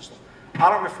call the system. I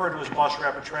don't refer to as bus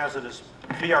rapid transit as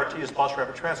BRT as bus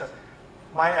rapid transit.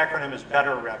 My acronym is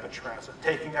Better Rapid Transit,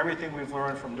 taking everything we've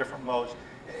learned from different modes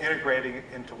and integrating it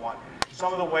into one.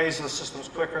 Some of the ways the system is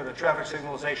quicker, the traffic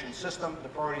signalization system, the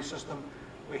priority system,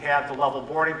 we have the level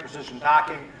boarding, precision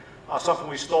docking, something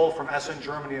we stole from Essen,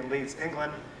 Germany, and Leeds,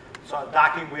 England. So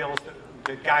docking wheels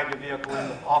to guide the vehicle in,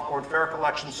 the off-board fare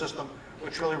collection system,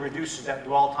 which really reduces that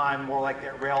dwell time, more like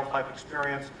that rail type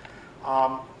experience.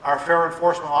 Our fare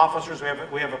enforcement officers,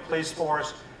 we have a police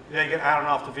force They get out and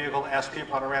off the vehicle, ask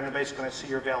people on a random basis, can I see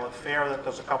your valid fare? That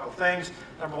does a couple things.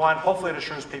 Number one, hopefully it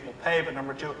assures people pay, but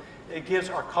number two, it gives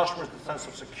our customers the sense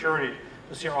of security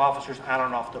to see our officers on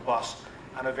and off the bus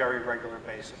on a very regular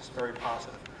basis. Very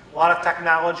positive. A lot of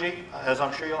technology, as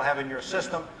I'm sure you'll have in your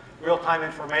system, real-time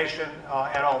information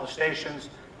at all the stations,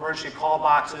 emergency call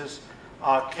boxes,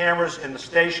 cameras in the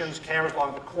stations, cameras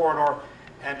along the corridor,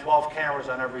 and 12 cameras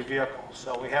on every vehicle.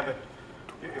 So we have it,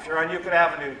 if you're on Euclid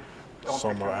Avenue, don't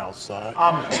Some are outside.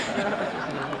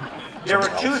 there were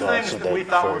two things that we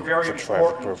thought were very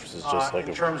important like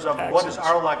in terms of what is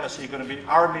our legacy going to be,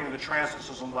 our meaning the transit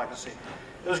system legacy.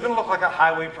 It was going to look like a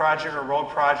highway project or road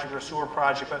project or sewer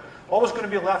project, but what was going to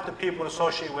be left to people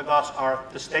associated with us are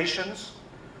the stations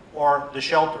or the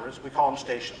shelters, we call them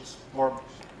stations, more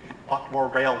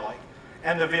rail-like,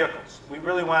 and the vehicles. We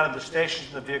really wanted the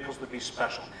stations and the vehicles to be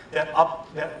special,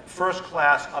 that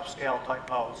first-class upscale type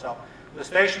mode. So the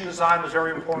station design was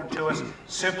very important to us,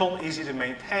 simple, easy to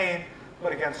maintain,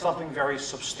 but again, something very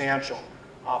substantial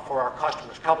for our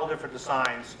customers. A couple different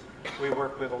designs we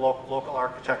worked with a local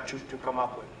architect to come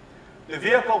up with. The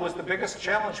vehicle was the biggest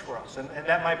challenge for us, and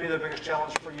that might be the biggest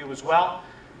challenge for you as well.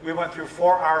 We went through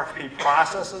 4 RFP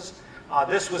processes.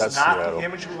 This was not the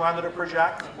image we wanted to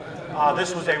project.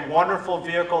 This was a wonderful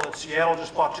vehicle that Seattle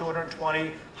just bought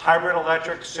 220 hybrid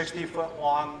electric 60-foot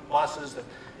long buses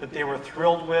that they were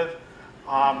thrilled with.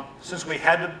 Since we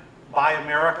had to buy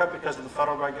America because of the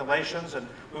federal regulations, and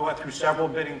we went through several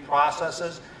bidding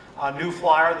processes, New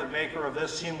Flyer, the maker of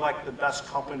this, seemed like the best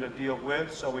company to deal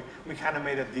with, so we kind of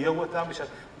made a deal with them. We said,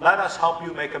 let us help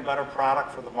you make a better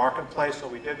product for the marketplace, so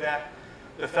we did that.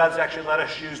 The feds actually let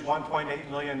us use $1.8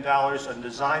 million in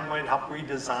design money to help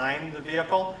redesign the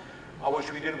vehicle,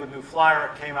 which we did with New Flyer.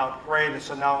 It came out great, and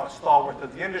so now a stalwart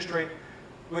of the industry.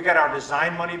 We got our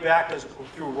design money back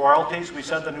through royalties. We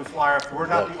said the New Flyer, we're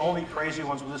not the only crazy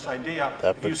ones with this idea.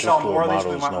 If you sell more of these,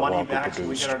 we want money back, so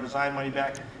we get our design money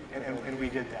back, and we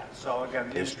did that. So again,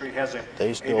 the industry has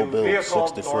a still new build vehicle,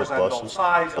 60-foot doors on both buses,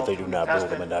 sides, but they do not build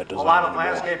them in that design a lot of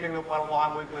anymore. landscaping that went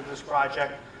along with this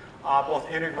project, both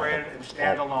integrated and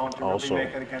standalone to Also, really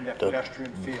make it, again, that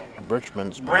pedestrian feel.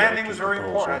 Richmond's Branding was very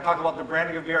important. I talked about the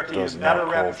branding of BRT is better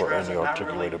rapid transit, not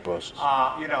really, buses.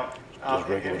 just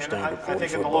regular standard I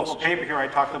think in 40-foot the local buses. paper here I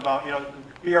talked about,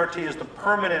 BRT is the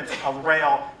permanence of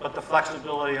rail, but the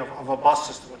flexibility of a bus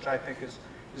system, which I think is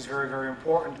very, very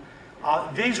important.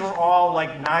 These were all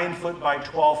like 9-foot by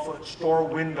 12-foot store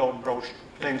window brochure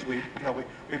things. We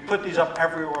put these up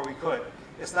everywhere we could.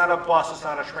 It's not a bus, it's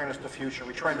not a train, it's the future.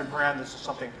 We tried to brand this as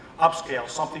something upscale,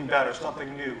 something better,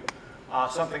 something new,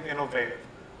 something innovative.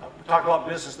 We talked about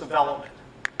business development.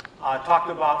 Talked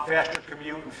about faster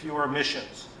commute and fewer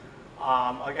emissions.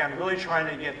 Again, really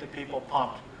trying to get the people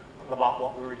pumped about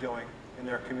what we were doing in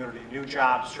their community. New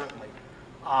jobs, certainly.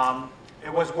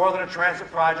 It was more than a transit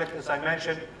project, as I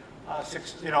mentioned.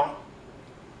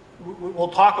 We'll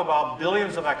talk about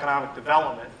billions of economic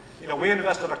development. We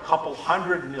invested a couple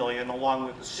 $100 million along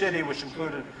with the city, which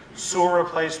included sewer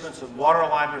replacements and water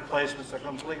line replacements, a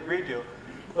complete redo.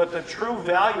 But the true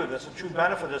value of this, the true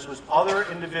benefit of this was other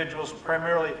individuals,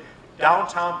 primarily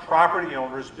downtown property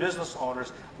owners, business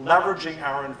owners, leveraging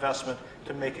our investment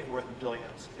to make it worth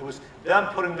billions. It was them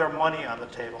putting their money on the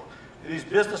table. These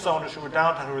business owners who were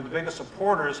downtown, who were the biggest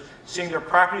supporters, seeing their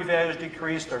property values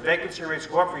decrease, their vacancy rates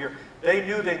go up every year, they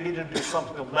knew they needed to do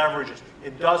something to leverage it.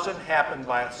 It doesn't happen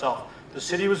by itself. The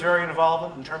city was very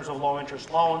involved in terms of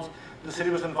low-interest loans. The city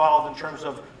was involved in terms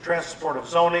of transport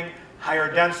zoning,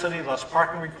 higher density, less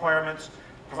parking requirements,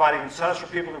 providing incentives for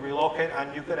people to relocate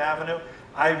on Euclid Avenue.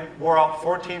 I wore out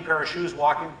 14 pair of shoes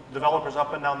walking developers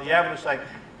up and down the avenue saying,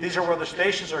 these are where the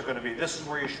stations are going to be. This is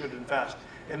where you should invest.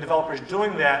 And developers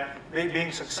doing that,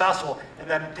 being successful, and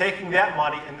then taking that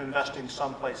money and investing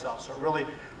someplace else. So it really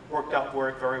worked out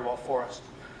very well for us.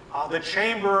 The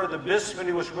chamber, the business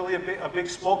community was really a big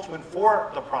spokesman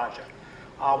for the project.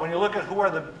 When you look at who are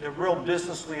the real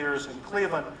business leaders in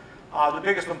Cleveland, the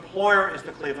biggest employer is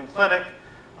the Cleveland Clinic,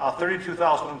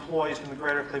 32,000 employees in the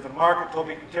Greater Cleveland market.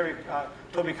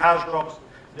 Toby Cosgrove,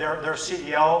 their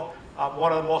CEO,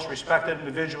 one of the most respected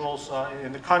individuals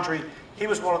in the country. He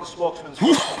was one of the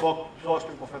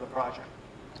spokespeople for the project.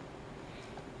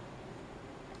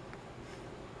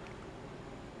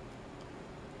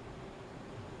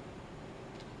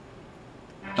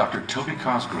 Dr. Toby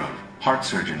Cosgrove, heart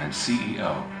surgeon and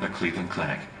CEO, the Cleveland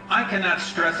Clinic. I cannot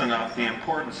stress enough the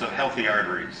importance of healthy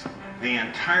arteries. The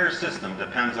entire system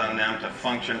depends on them to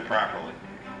function properly.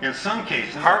 In some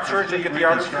cases, heart surgery,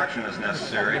 reconstruction is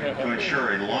necessary to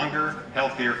ensure a longer,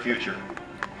 healthier future.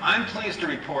 I'm pleased to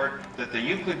report that the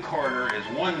Euclid corridor is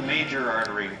one major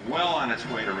artery well on its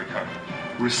way to recovery.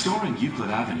 Restoring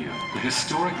Euclid Avenue, the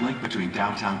historic link between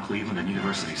downtown Cleveland and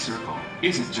University Circle,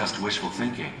 isn't just wishful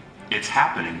thinking. It's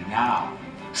happening now.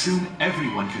 Soon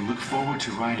everyone can look forward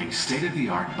to riding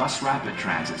state-of-the-art bus rapid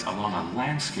transits along a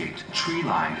landscaped,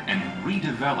 tree-lined, and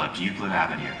redeveloped Euclid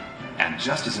Avenue. And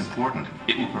just as important,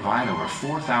 it will provide over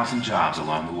 4,000 jobs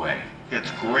along the way.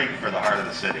 It's great for the heart of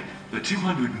the city. The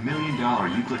 $200 million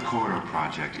Euclid Corridor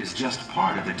project is just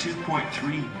part of the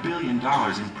 $2.3 billion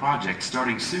in projects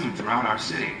starting soon throughout our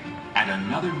city. And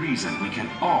another reason we can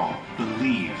all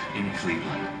believe in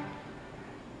Cleveland.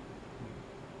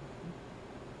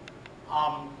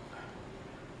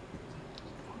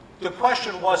 The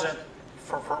question wasn't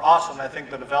for us, and I think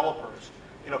the developers,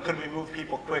 could we move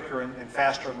people quicker and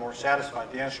faster and more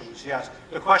satisfied? The answer was yes.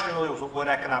 The question really was, would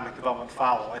economic development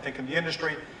follow? I think in the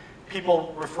industry,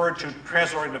 people referred to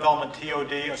transit-oriented development,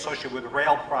 TOD, associated with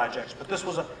rail projects, but this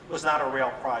was not a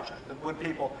rail project. Would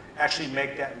people actually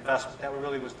make that investment? That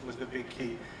really was the big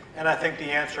key. And I think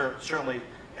the answer certainly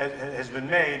has been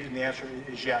made, and the answer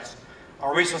is yes.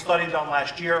 Our recent study done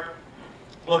last year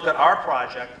looked at our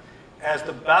project as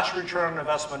the best return on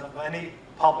investment of any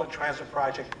public transit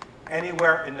project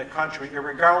anywhere in the country,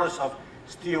 regardless of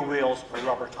steel wheels or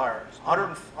rubber tires.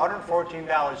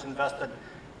 $114 invested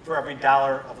for every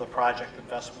dollar of the project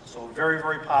investment. So very,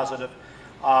 very positive.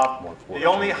 The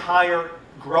only higher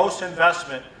gross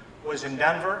investment was in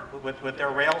Denver with their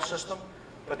rail system,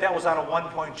 but that was on a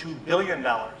 $1.2 billion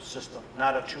system,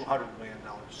 not a $200 million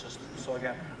system. So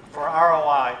again, for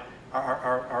ROI,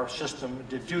 our system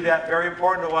did do that. Very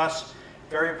important to us,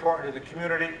 very important to the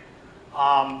community.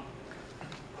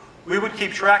 We would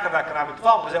keep track of economic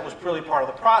development because that was really part of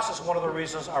the process. One of the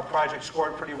reasons our project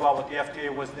scored pretty well with the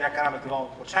FDA was the economic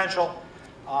development potential.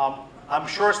 I'm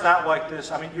sure it's not like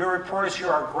this. I mean, your reporters here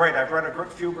are great. I've read a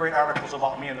few great articles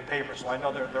about me in the paper, so I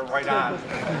know they're right on.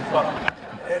 But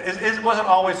it wasn't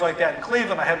always like that. In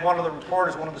Cleveland, I had one of the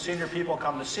reporters, one of the senior people,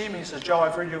 come to see me. He says, Joe,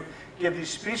 I've heard you give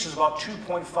these speeches about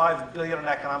 $2.5 billion in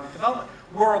economic development.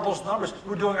 Where are those numbers?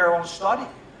 We're doing our own study.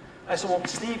 I said, well,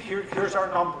 Steve, here's our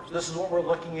numbers. This is what we're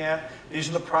looking at. These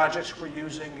are the projects we're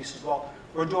using. He says, well,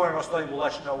 we're doing our study. We'll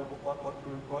let you know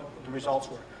what the results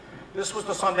were. This was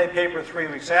the Sunday paper 3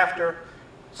 weeks after.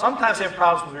 Sometimes they have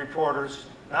problems with reporters,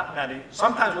 not many.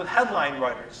 Sometimes with headline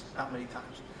writers, not many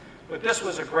times. But this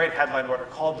was a great headline writer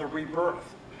called The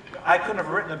Rebirth. I couldn't have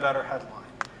written a better headline.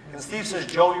 And Steve says,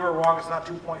 Joe, you were wrong. It's not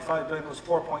 $2.5 billion. It was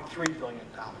 $4.3 billion.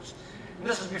 And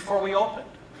this is before we opened.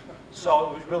 So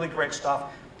it was really great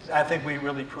stuff. I think we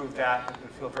really proved that, and we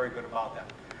feel very good about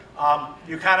that.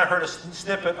 You kind of heard a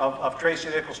snippet of Tracy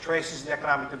Nichols. Tracy's the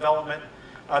economic development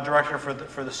director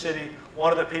for the city.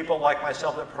 One of the people, like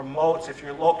myself, that promotes, if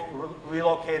you're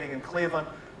relocating in Cleveland,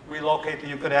 relocate to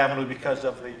Euclid Avenue because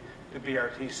of the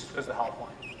BRT, because of the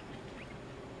Healthline.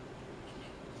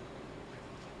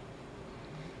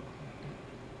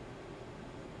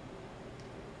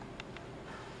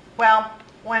 Well,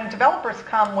 when developers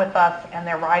come with us and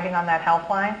they're riding on that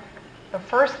Healthline, the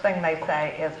first thing they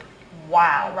say is,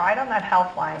 wow, ride on that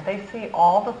Healthline. They see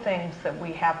all the things that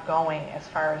we have going as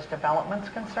far as development's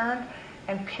concerned,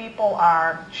 and people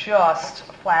are just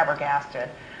flabbergasted.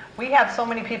 We have so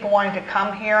many people wanting to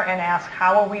come here and ask,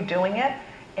 how are we doing it?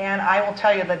 And I will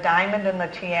tell you, the diamond in the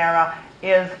tiara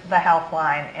is the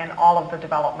Healthline and all of the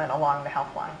development along the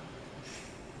Healthline.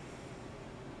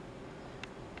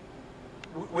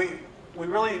 We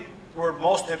really were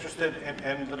most interested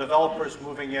in the developers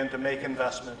moving in to make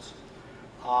investments,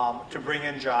 to bring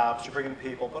in jobs, to bring in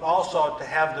people, but also to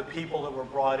have the people that were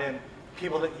brought in,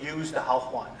 people that use the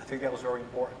Healthline. I think that was very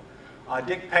important.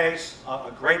 Dick Pace,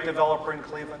 a great developer in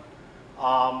Cleveland,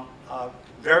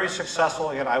 very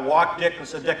successful. Again, I walked Dick and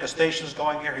said, Dick, a station's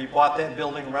going here. He bought that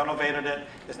building, renovated it.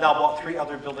 He's now bought 3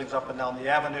 other buildings up and down the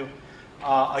avenue.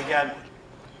 Again,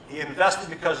 he invested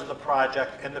because of the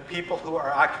project, and the people who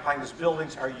are occupying these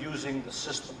buildings are using the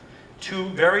system. 2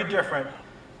 very different,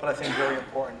 but I think very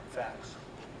important facts.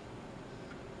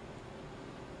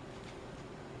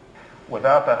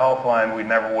 Without the Healthline, we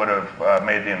never would have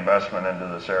made the investment into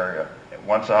this area.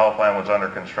 Once the Healthline was under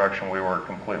construction, we were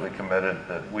completely committed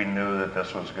that we knew that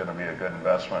this was going to be a good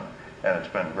investment, and it's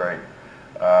been great.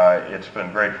 It's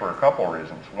been great for a couple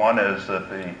reasons. One is that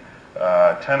the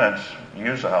tenants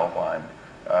use the Healthline.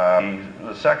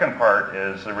 The second part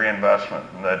is the reinvestment,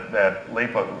 that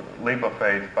leap of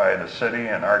faith by the city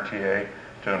and RTA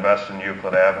to invest in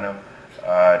Euclid Avenue.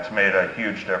 It's made a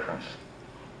huge difference.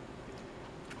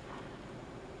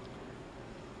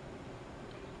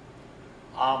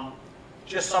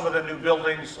 just some of the new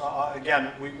buildings.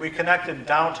 Again, we connected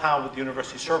downtown with the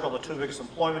University Circle, the two biggest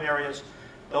employment areas.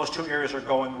 Those two areas are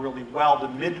going really well.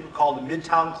 We call the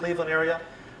Midtown Cleveland area,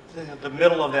 the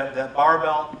middle of that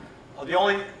barbell. The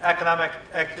only economic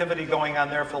activity going on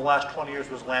there for the last 20 years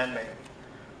was land banking.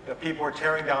 People were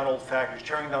tearing down old factories,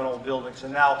 tearing down old buildings,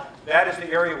 and now that is the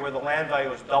area where the land value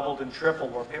has doubled and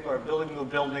tripled, where people are building new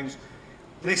buildings,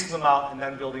 leasing them out, and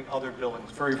then building other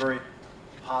buildings. Very, very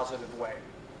positive way.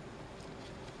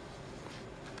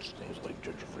 Seems like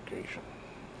gentrification.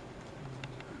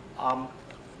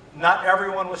 Not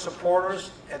everyone was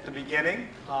supporters at the beginning.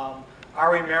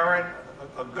 Ari Marin,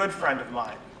 a good friend of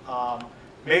mine,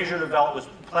 was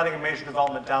planning a major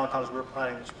development downtown as we were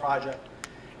planning this project.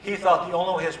 He thought the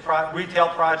only way his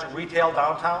retail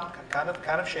downtown, kind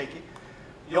of shaky,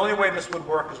 the only way this would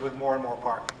work is with more and more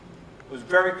parking. He was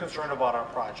very concerned about our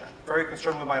project, very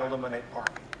concerned we might eliminate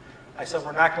parking. I said,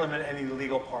 we're not going to limit any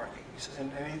illegal parking.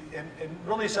 And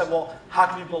really said, well, how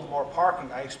can you build more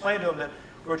parking? I explained to him that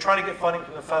we were trying to get funding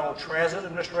from the Federal Transit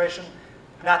Administration,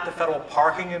 not the Federal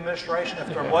Parking Administration. If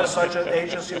there was such an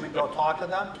agency, we'd go talk to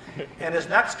them. And his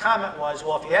next comment was,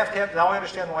 well, if you have to have, now I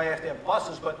understand why you have to have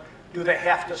buses, but do they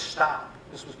have to stop?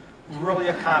 This was really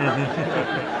a comment.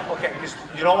 Okay, because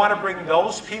you don't want to bring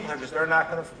those people here because they're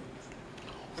not going to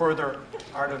further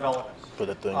our development. But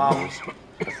the thing is,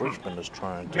 if Richmond is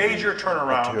trying to major be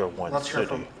turnaround. a tier one Let's hear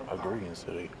city, from a green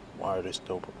city, why are they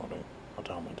still promoting a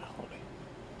town mentality?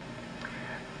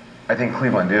 I think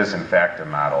Cleveland is, in fact, a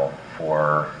model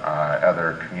for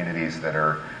other communities that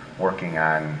are working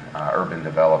on urban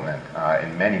development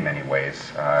in many, many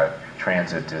ways.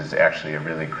 Transit is actually a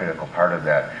really critical part of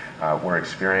that. We're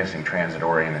experiencing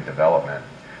transit-oriented development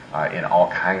in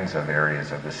all kinds of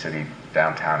areas of the city.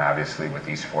 Downtown, obviously, with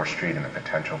East 4th Street and the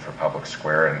potential for Public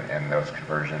Square and those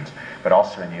conversions, but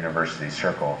also in University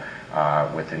Circle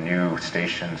with the new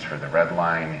stations for the Red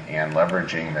Line and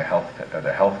leveraging the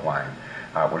Healthline.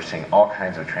 We're seeing all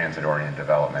kinds of transit-oriented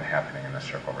development happening in the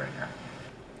circle right now.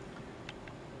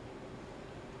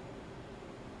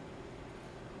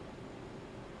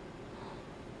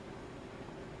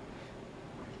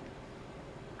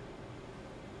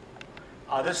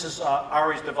 This is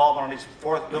Ari's development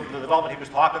on the development he was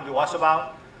talking to us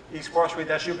about, East 4th Street.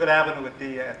 That's Euclid Avenue at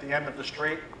the end of the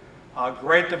street.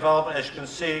 Great development. As you can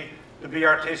see, the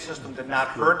BRT system did not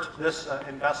hurt this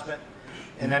investment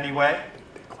in any way.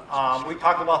 We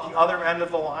talked about the other end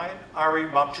of the line. Ari,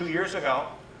 about 2 years ago,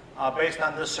 based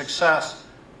on this success,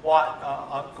 bought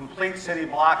a complete city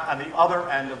block on the other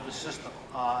end of the system,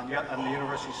 on the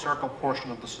University Circle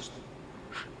portion of the system.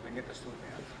 If I can get this to advance.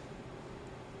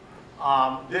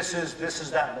 This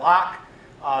is that block.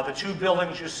 The two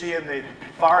buildings you see in the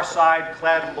far side,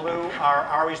 clad in blue, are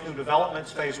Ari's new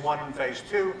developments, Phase 1 and Phase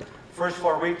 2. First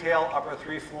floor retail, upper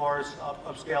 3 floors,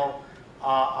 upscale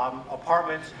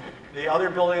apartments. The other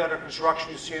building under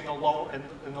construction you see in the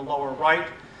lower right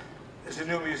is a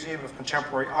new museum of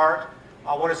contemporary art.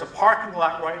 What is a parking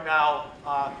lot right now,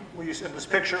 we use in this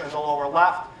picture in the lower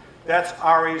left, that's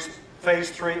Ari's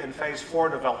Phase 3 and Phase 4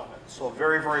 development. So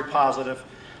very, very positive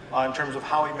in terms of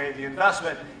how he made the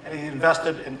investment, and he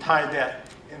invested and tied that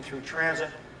in through transit.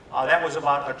 That was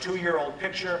about a 2-year-old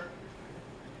picture.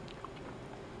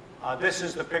 This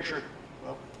is the picture.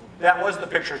 Well, that was the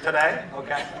picture today.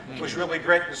 Okay, it was really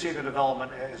great to see the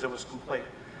development as it was complete.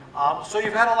 So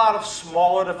you've had a lot of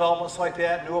smaller developments like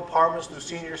that, new apartments, new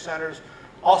senior centers,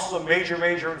 also some major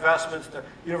investments. The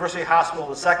University Hospital,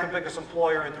 the second biggest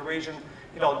employer in the region,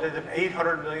 did an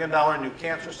 $800 million new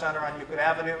cancer center on Euclid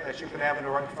Avenue. That's Euclid Avenue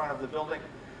right in front of the building.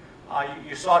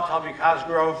 You saw Toby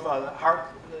Cosgrove,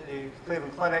 the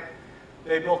Cleveland Clinic.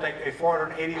 They built a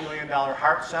 $480 million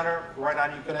heart center right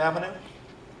on Euclid Avenue.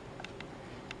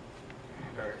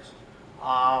 There it is.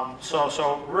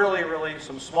 So really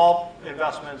some small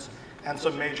investments and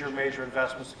some major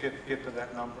investments to get to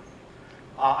that number.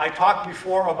 I talked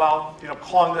before about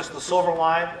calling this the Silver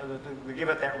Line, to give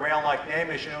it that rail-like name.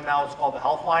 As you know, now it's called the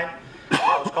Healthline. It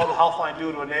was called the Healthline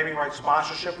due to a naming rights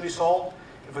sponsorship we sold.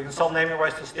 If we can sell naming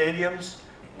rights to stadiums,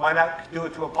 why not do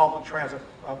it to a public transit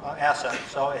asset?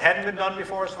 So it hadn't been done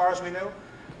before as far as we knew.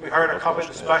 We hired a company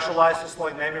that specialized in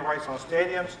selling naming rights on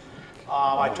stadiums.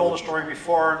 I told the story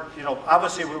before,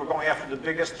 obviously we were going after the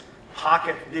biggest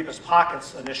pocket, deepest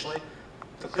pockets initially.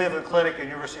 The Cleveland Clinic and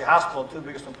University Hospital, two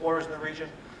biggest employers in the region.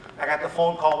 I got the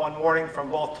phone call one morning from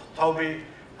both Toby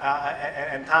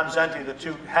and Tom Zenti, the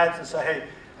two heads, and said, hey,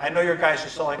 I know your guys are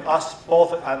selling us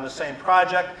both on the same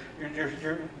project.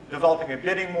 You're developing a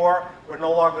bidding war. We're no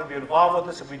longer going to be involved with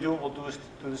this. If we do, we'll do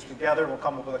this together. We'll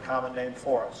come up with a common name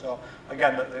for it. So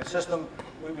again, the system,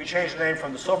 we changed the name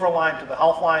from the Silver Line to the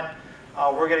Healthline.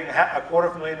 We're getting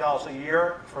 $250,000 a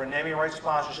year for a naming rights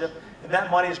sponsorship, and that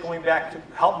money is going back to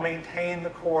help maintain the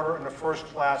corridor in the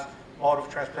first-class mode of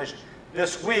transportation.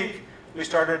 This week, we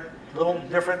started little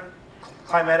different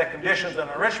climatic conditions than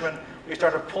in Richmond. We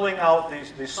started pulling out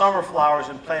these summer flowers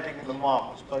and planting the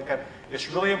mums. But again, it's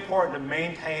really important to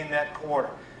maintain that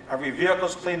corridor. Every vehicle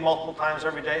is cleaned multiple times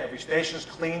every day. Every station is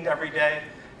cleaned every day.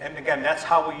 And again, that's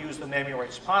how we use the naming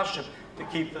rights sponsorship to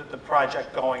keep the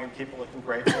project going and keep it looking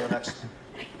great for the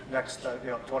next 20,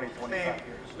 25 years.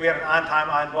 We had an on-time,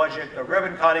 on-budget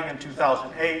ribbon cutting in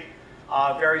 2008.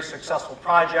 Very successful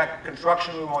project.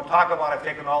 Construction we won't talk about. I've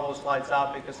taken all those slides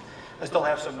out because I still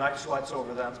have some night sweats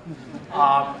over them.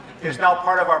 It's now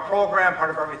part of our program,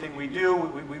 part of everything we do.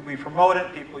 We promote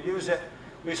it, people use it.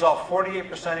 We saw a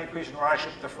 48% increase in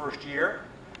ridership the first year.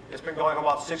 It's been going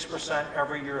about 6%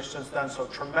 every year since then, so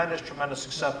tremendous, tremendous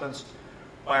acceptance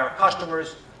by our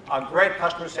customers. Great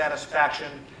customer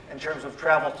satisfaction in terms of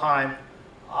travel time.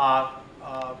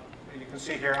 You can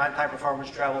see here, on-time performance,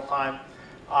 travel time.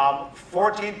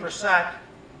 13%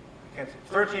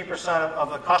 of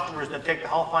the customers that take the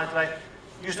Healthline tonight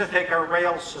used to take our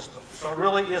rail system. So it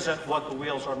really isn't what the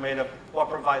wheels are made of, what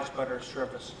provides better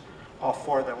service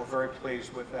for them. We're very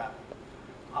pleased with that.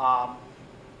 A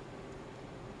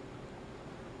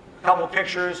couple of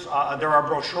pictures. There are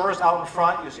brochures out in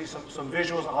front. You see some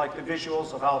visuals. I like the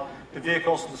visuals of how the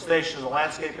vehicles, the stations, the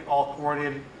landscaping all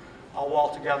coordinated well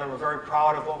together. We're very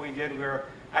proud of what we did. We're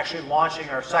actually launching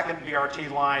our second BRT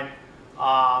line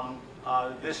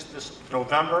this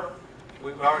November.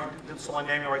 We already did some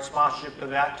naming rights sponsorship to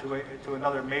that, to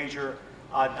another major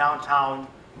downtown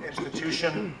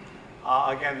institution.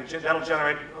 Again, that'll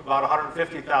generate about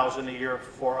 $150,000 a year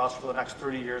for us for the next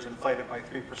 30 years, inflated by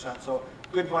 3%. So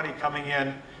good money coming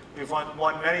in. We've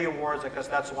won many awards. I guess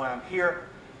that's why I'm here.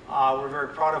 We're very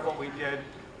proud of what we did.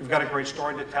 We've got a great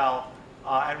story to tell.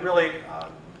 And really,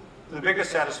 the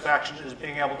biggest satisfaction is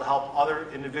being able to help other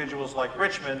individuals like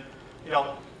Richmond,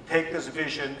 take this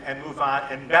vision and move on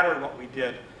and better what we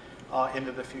did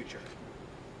into the future.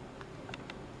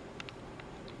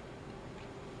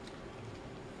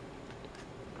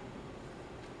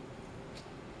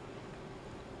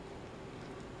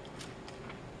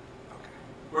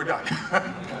 We're done.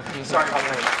 Sorry about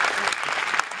that.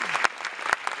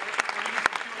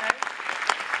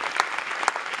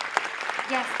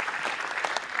 Yes.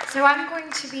 So I'm going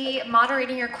to be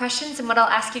moderating your questions, and what I'll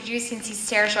ask you to do, since these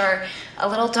stairs are a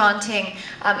little daunting,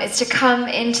 is to come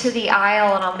into the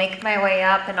aisle, and I'll make my way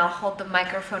up, and I'll hold the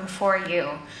microphone for you.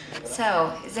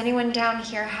 So, does anyone down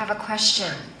here have a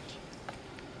question?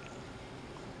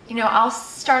 I'll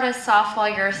start us off while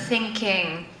you're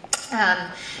thinking.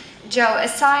 Joe,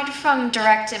 aside from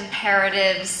direct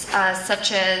imperatives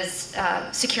such as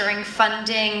securing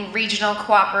funding, regional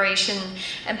cooperation,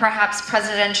 and perhaps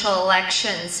presidential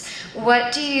elections,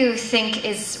 what do you think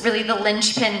is really the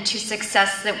linchpin to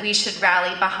success that we should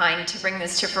rally behind to bring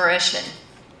this to fruition?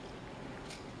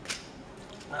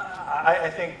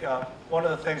 I think one of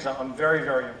the things I'm very,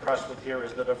 very impressed with here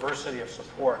is the diversity of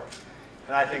support.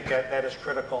 And I think that is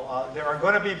critical. There are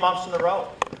going to be bumps in the road.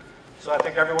 So I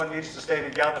think everyone needs to stay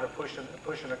together to push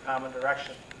in a common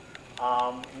direction.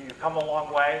 You've come a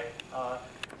long way.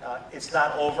 It's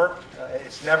not over.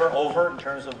 It's never over in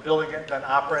terms of building it, then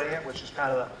operating it, which is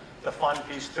kind of the fun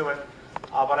piece to it.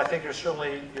 But I think you're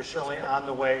certainly on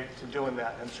the way to doing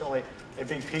that. And certainly a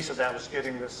big piece of that was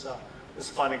getting this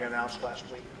funding announced last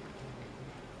week.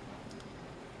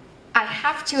 I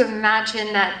have to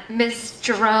imagine that Ms.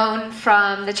 Jerome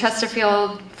from the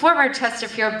former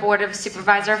Chesterfield Board of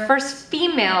Supervisor, first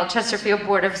female Chesterfield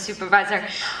Board of Supervisor,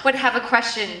 would have a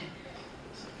question.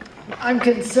 I'm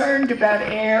concerned about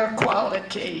air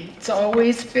quality. It's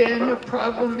always been a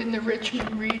problem in the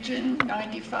Richmond region.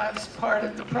 95 is part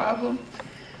of the problem.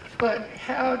 But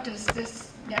how does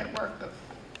this network of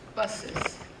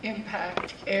buses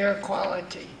impact air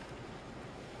quality?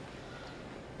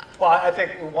 Well, I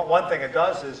think one thing it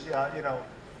does is,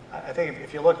 I think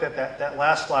if you looked at that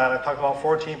last slide, I talked about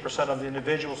 14% of the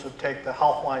individuals who take the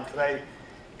Healthline today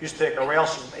used to take a rail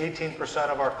system. 18%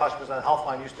 of our customers on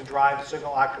Healthline used to drive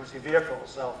single occupancy vehicles.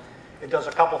 So it does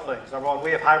a couple things. Number one,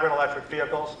 we have hybrid electric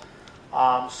vehicles,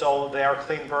 so they are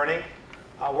clean burning.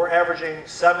 We're averaging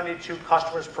 72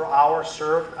 customers per hour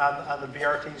served on the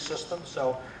BRT system.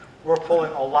 So we're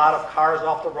pulling a lot of cars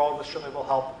off the road, which certainly will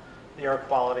help the air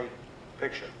quality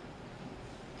picture.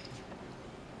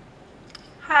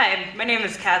 Hi, my name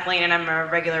is Kathleen and I'm a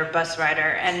regular bus rider,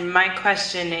 and my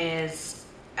question is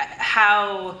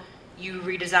how you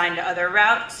redesigned other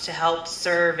routes to help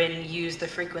serve and use the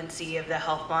frequency of the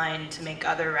Healthline to make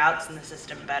other routes in the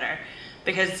system better.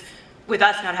 Because with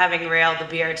us not having rail, the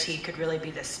BRT could really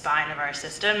be the spine of our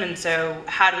system. And so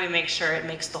how do we make sure it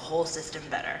makes the whole system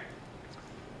better?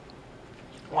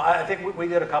 Well, I think we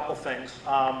did a couple things.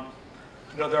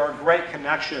 There are great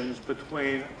connections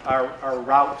between our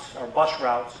routes, our bus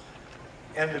routes,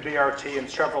 and the BRT in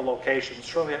several locations.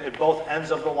 Certainly at both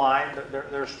ends of the line,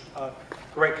 there's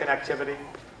great connectivity.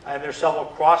 And there's several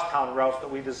cross-town routes that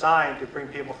we designed to bring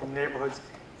people from neighborhoods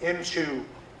into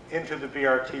the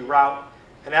BRT route.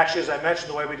 And actually, as I mentioned,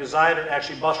 the way we designed it,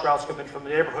 actually bus routes come in from the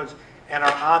neighborhoods and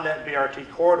are on that BRT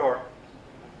corridor,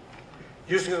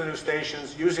 using the new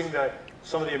stations, using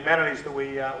some of the amenities that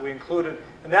we included.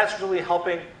 And that's really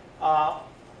helping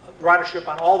ridership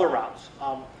on all the routes.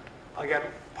 Again,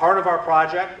 part of our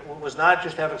project was not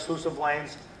just to have exclusive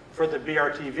lanes for the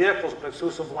BRT vehicles, but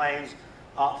exclusive lanes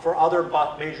for other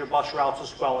major bus routes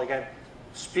as well. Again,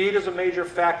 speed is a major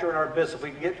factor in our business. If we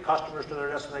can get customers to their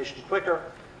destination quicker,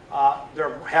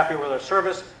 they're happier with our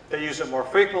service, they use it more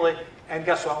frequently, and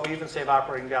guess what? We even save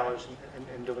operating dollars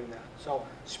in doing that. So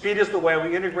speed is the way.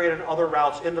 We integrated other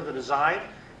routes into the design,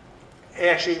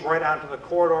 actually right onto the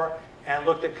corridor, and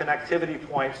looked at connectivity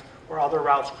points where other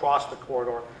routes cross the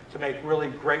corridor to make really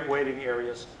great waiting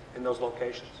areas in those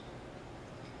locations.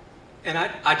 And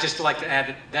I'd just like to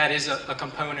add that is a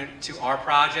component to our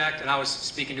project, and I was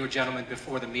speaking to a gentleman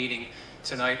before the meeting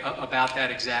tonight about that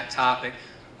exact topic.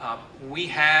 We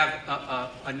have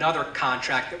another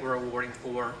contract that we're awarding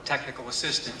for technical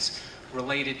assistance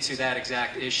related to that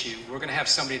exact issue. We're going to have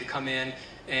somebody to come in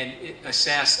and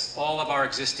assess all of our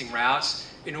existing routes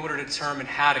in order to determine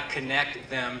how to connect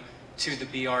them to the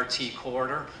BRT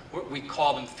corridor. We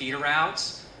call them feeder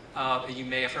routes. You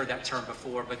may have heard that term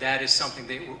before, but that is something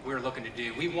that we're looking to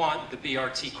do. We want the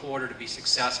BRT corridor to be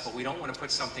successful. We don't want to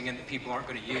put something in that people aren't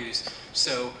going to use.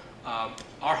 So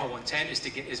our whole intent is to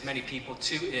get as many people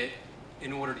to it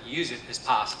in order to use it as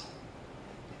possible.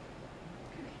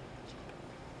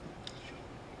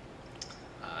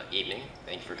 Evening.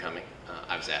 Thank you for coming.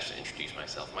 I was asked to introduce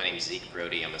myself. My name is Zeke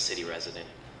Brody. I'm a city resident.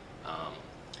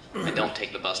 I don't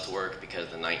take the bus to work because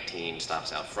the 19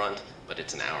 stops out front, but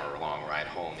it's an hour-long ride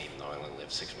home, even though I only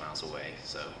live 6 miles away,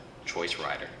 so choice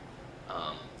rider.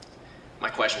 My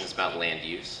question is about land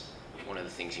use. One of the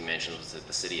things you mentioned was that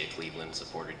the city of Cleveland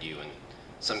supported you in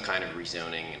some kind of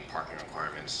rezoning and parking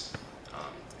requirements.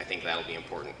 I think that'll be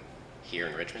important here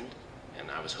in Richmond, and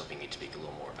I was hoping you'd speak a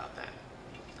little more about that.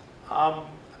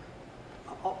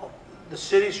 The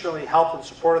city certainly helped and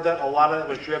supported that. A lot of that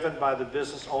was driven by the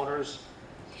business owners,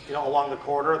 along the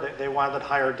corridor. They wanted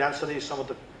higher density. Some of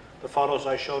the photos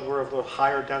I showed were of the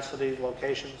higher density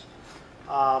locations.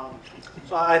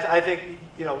 So I think,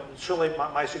 certainly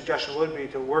my suggestion would be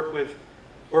to work with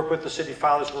the city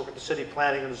filers, work with the city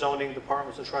planning and zoning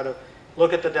departments to try to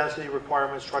look at the density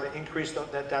requirements, try to increase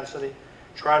that density,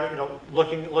 try to,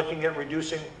 looking at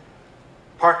reducing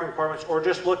parking requirements, or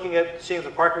just looking at seeing if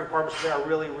the parking requirements there are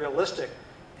really realistic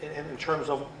in terms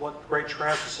of what great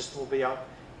transit system will be out,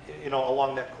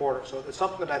 along that corridor. So it's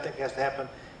something that I think has to happen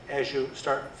as you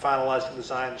start finalizing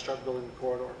design and start building the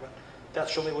corridor. But that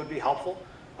certainly would be helpful.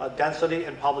 Density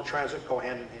and public transit go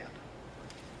hand in hand.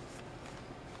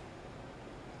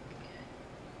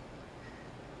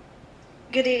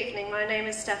 Good evening. My name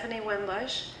is Stephanie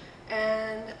Wimbush,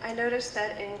 and I noticed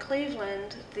that in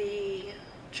Cleveland, the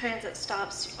transit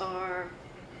stops are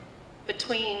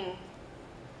between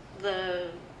the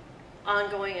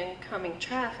ongoing and coming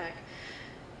traffic.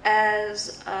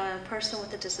 As a person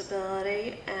with a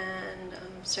disability, and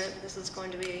I'm certain this is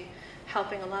going to be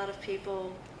helping a lot of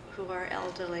people who are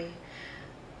elderly,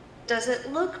 does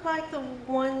it look like the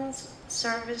ones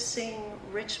servicing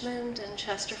Richmond and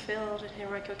Chesterfield and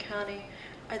Henrico County,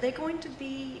 are they going to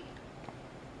be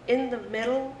in the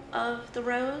middle of the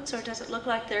roads, or does it look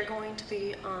like they're going to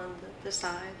be on the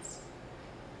sides?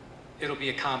 It'll be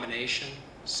a combination.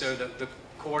 So the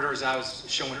corridor, as I was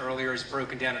showing earlier, is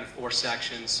broken down into 4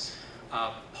 sections.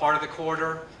 Part of the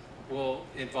corridor will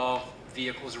involve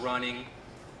vehicles running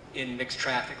in mixed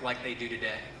traffic like they do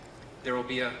today. There will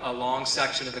be a long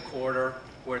section of the corridor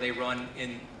where they run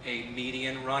in a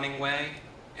median running way,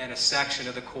 and a section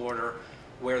of the corridor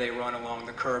where they run along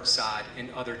the curb side in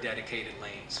other dedicated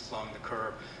lanes along the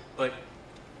curb. But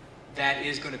that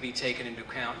is going to be taken into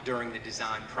account during the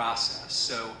design process.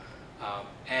 So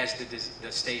as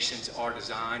the stations are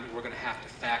designed, we're going to have to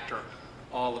factor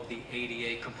all of the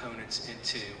ADA components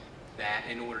into that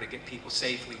in order to get people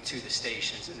safely to the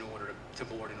stations in order to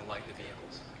board and alight the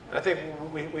vehicles. I think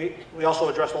we also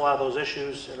addressed a lot of those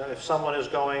issues. And if someone is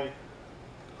going,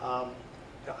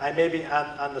 I may be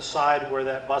on the side where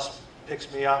that bus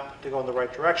picks me up to go in the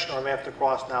right direction, or I may have to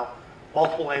cross now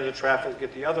multiple lanes of traffic to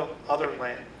get the other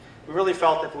lane. We really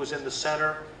felt if it was in the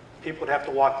center, people would have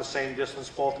to walk the same distance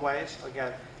both ways.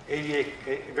 Again,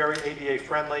 very ADA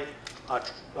friendly.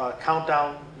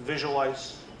 Countdown,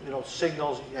 visualize,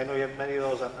 signals. I know you have many of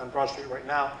those on Broad Street right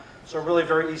now. So really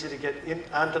very easy to get in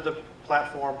onto the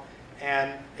platform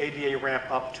and ADA ramp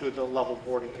up to the level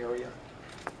boarding area.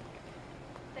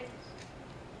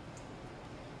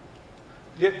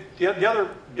 The other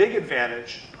big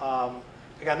advantage,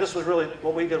 again, this was really,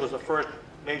 what we did was the first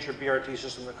major BRT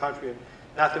system in the country, and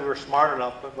not that we were smart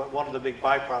enough, but one of the big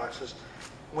byproducts is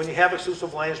when you have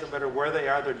exclusive lanes, no matter where they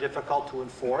are, they're difficult to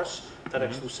enforce, that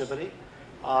exclusivity.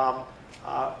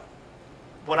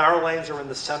 When our lanes are in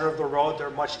the center of the road,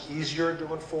 they're much easier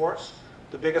to enforce.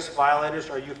 The biggest violators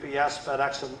are UPS,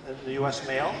 FedEx, and the US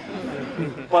Mail.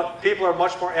 But people are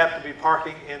much more apt to be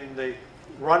parking in the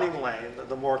running lane,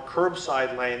 the more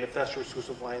curbside lane, if that's your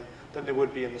exclusive lane, than they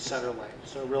would be in the center lane.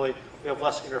 So really, we have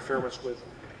less interference with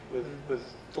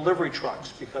delivery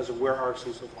trucks because of where our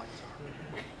exclusive lanes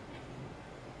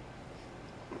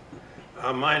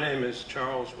are. My name is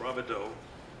Charles Robideau,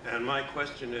 and my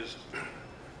question is,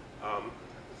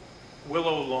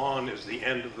 Willow Lawn is the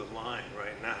end of the line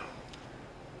right now.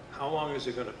 How long is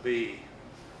it going to be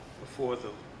before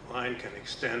the line can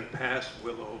extend past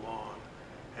Willow Lawn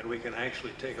and we can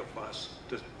actually take a bus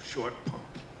to Short Pump?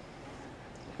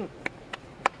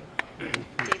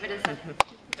 David, is that?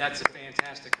 That's a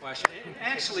fantastic question. And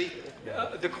actually,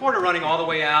 the corridor running all the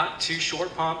way out to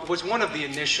Short Pump was one of the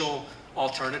initial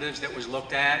alternatives that was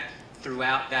looked at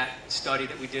throughout that study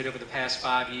that we did over the past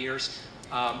 5 years.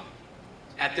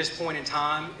 At this point in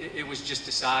time, it was just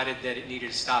decided that it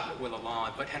needed to stop at Willow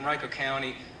Lawn. But Henrico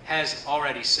County has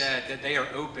already said that they are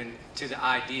open to the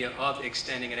idea of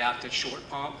extending it out to Short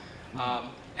Pump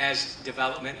as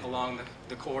development along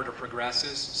the corridor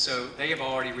progresses. So they have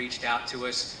already reached out to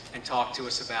us and talked to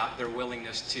us about their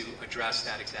willingness to address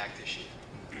that exact issue.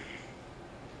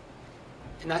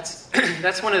 And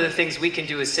that's one of the things we can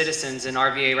do as citizens in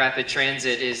RVA Rapid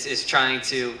Transit is trying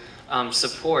to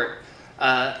support.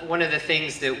 One of the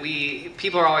things that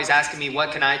people are always asking me,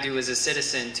 what can I do as a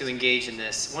citizen to engage in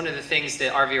this? One of the things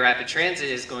that RVA Rapid Transit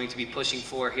is going to be pushing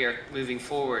for here moving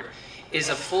forward is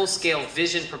a full-scale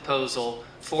vision proposal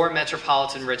for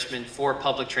metropolitan Richmond for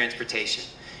public transportation.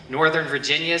 Northern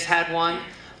Virginia's had one,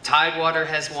 Tidewater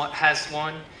has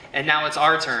one, and now it's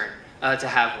our turn to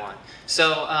have one.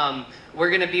 So we're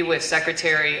going to be with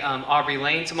Secretary Aubrey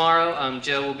Lane tomorrow.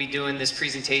 Joe will be doing this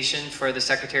presentation for the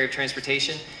Secretary of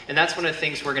Transportation, and that's one of the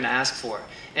things we're going to ask for.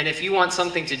 And if you want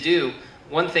something to do,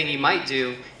 one thing you might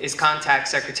do is contact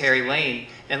Secretary Lane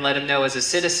and let him know as a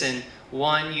citizen,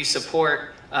 one, you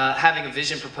support having a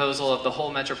vision proposal of the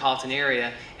whole metropolitan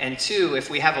area, and two, if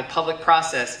we have a public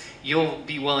process, you'll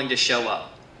be willing to show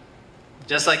up.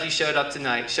 Just like you showed up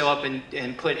tonight, show up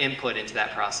and put input into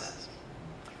that process.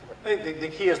 I think the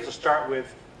key is to start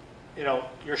with,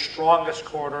 your strongest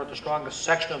corridor, the strongest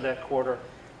section of that corridor,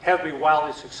 have to be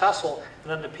wildly successful,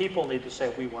 and then the people need to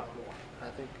say, we want more.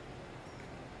 I think.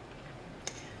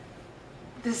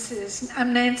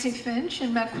 I'm Nancy Finch,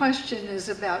 and my question is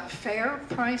about fare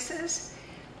prices.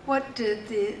 What did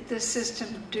the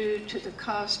system do to the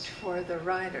cost for the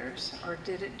riders, or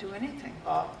did it do anything?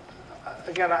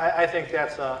 Again, I think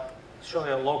that's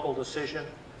certainly a local decision.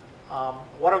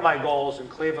 One of my goals in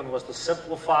Cleveland was to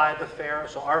simplify the fare.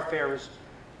 So our fare is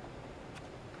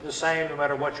the same no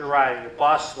matter what you're riding. The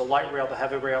bus, the light rail, the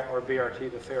heavy rail, or BRT,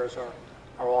 the fares are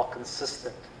all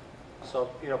consistent.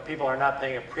 So people are not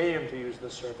paying a premium to use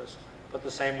this service, but the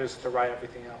same is to ride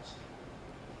everything else.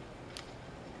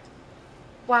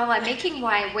 While I'm making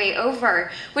my way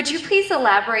over, would you please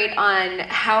elaborate on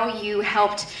how you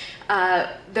helped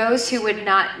those who would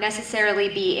not necessarily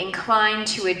be inclined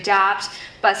to adopt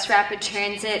bus rapid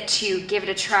transit to give it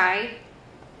a try?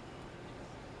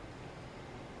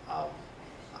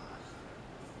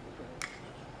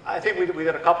 I think we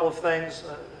did a couple of things.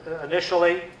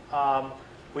 Initially, the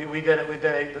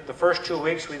first 2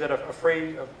 weeks we did a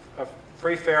free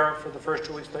fare for the first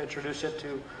 2 weeks to introduce it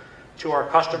to our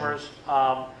customers,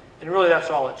 and really that's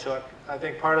all it took. I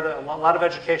think part of a lot of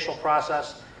educational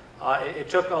process. It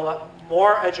took a lot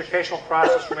more educational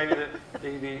process for maybe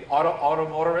the auto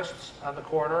motorists on the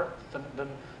corridor than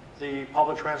the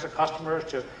public transit customers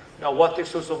to know what the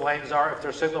exclusive lanes are, if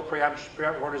there's signal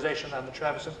prioritization on the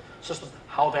traffic system,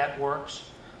 how that works.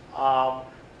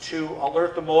 To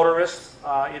alert the motorists,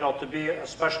 to be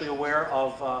especially aware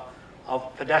of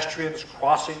pedestrians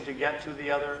crossing to get to the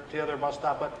other bus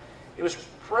stop. But it was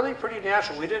really pretty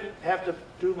natural. We didn't have to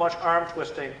do much arm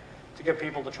twisting to get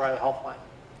people to try the Healthline.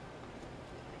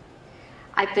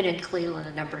 I've been in Cleveland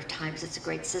a number of times. It's a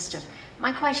great system.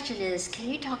 My question is, can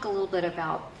you talk a little bit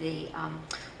about the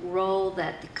role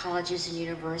that the colleges and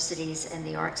universities and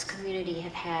the arts community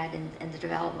have had in the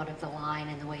development of the line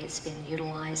and the way it's been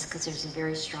utilized? Because there's some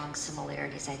very strong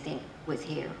similarities, I think, with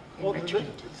here in Richmond.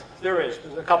 There's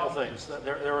a couple things.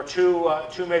 There are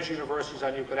two major universities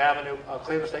on Euclid Avenue,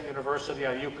 Cleveland State University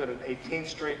on Euclid and 18th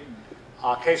Street,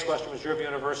 Case Western Reserve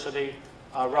University,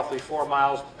 roughly 4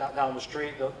 miles down the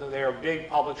street. They are big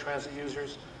public transit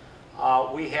users.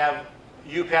 We have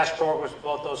UPass programs with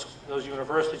both those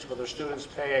universities where their students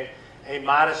pay a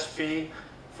modest fee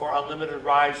for unlimited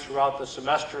rides throughout the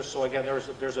semester. So again,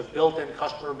 there's a built-in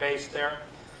customer base there.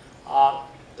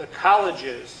 The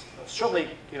colleges, certainly,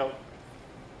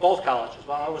 both colleges,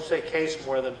 well, I would say Case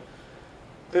more than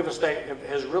Cleveland State,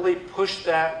 has really pushed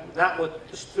that, not with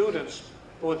the students,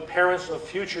 but with parents of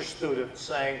future students,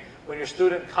 saying when your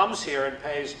student comes here and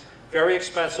pays very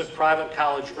expensive private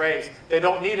college rates, they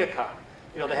don't need a car.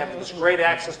 They have this great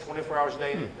access 24 hours a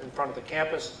day in front of the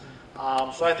campus.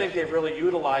 So I think they've really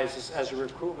utilized this as a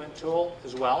recruitment tool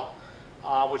as well,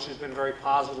 which has been very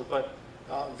positive. But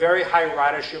very high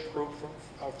ridership group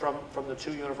from the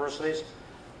two universities.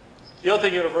 The other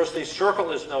thing University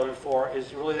Circle is noted for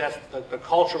is really that's the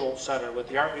cultural center with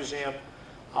the Art Museum,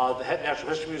 the Natural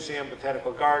History Museum,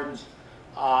 Botanical Gardens,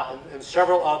 and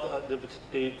several of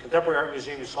the Contemporary Art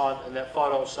Museum you saw in that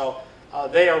photo. So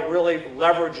they are really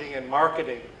leveraging and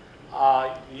marketing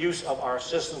use of our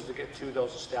systems to get to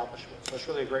those establishments. So it's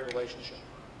really a great relationship.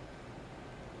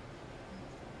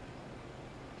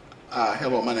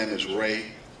 Hello, my name is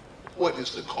Ray. What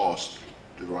is the cost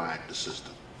to ride the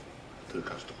system to the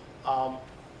customer?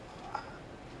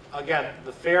 Again,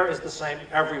 the fare is the same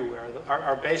everywhere.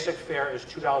 Our basic fare is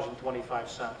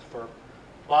 $2.25 for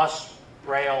bus,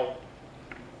 rail,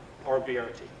 or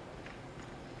BRT.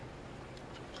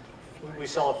 We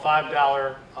sell a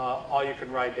 $5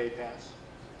 all-you-can-ride day pass.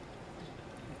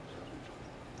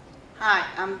 Hi,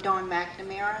 I'm Dawn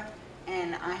McNamara,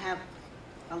 and I have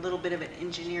a little bit of an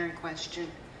engineering question.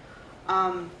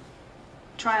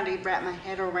 Trying to wrap my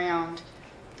head around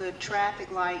the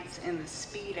traffic lights and the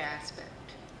speed aspect.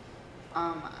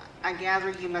 I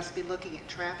gather you must be looking at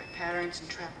traffic patterns and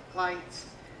traffic lights.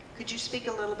 Could you speak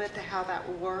a little bit to how that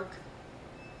will work?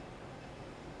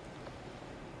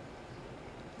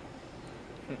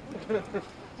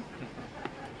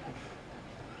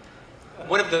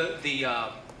 One of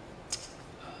the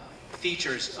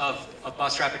features of a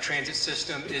bus rapid transit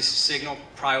system is signal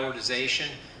prioritization,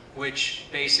 which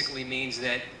basically means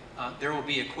that there will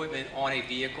be equipment on a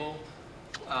vehicle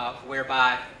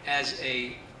whereby as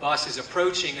a bus is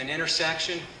approaching an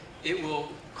intersection, it will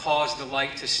cause the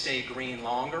light to stay green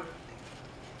longer.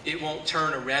 It won't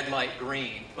turn a red light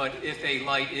green, but if a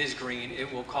light is green,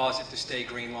 it will cause it to stay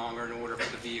green longer in order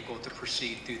for the vehicle to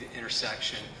proceed through the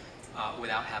intersection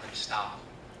without having to stop.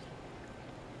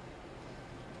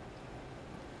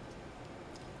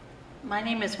 My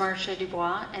name is Marcia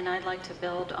Dubois, and I'd like to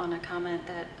build on a comment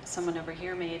that someone over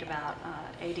here made about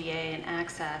ADA and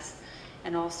access,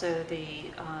 and also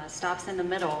the stops in the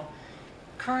middle.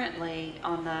 Currently,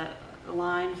 on the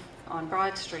line on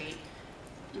Broad Street,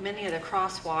 many of the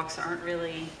crosswalks aren't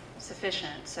really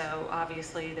sufficient, so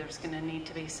obviously there's going to need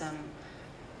to be some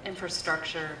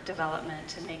infrastructure development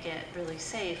to make it really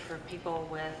safe for people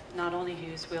with not only who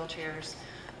use wheelchairs,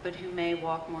 but who may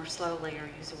walk more slowly or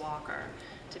use a walker,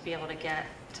 to be able to get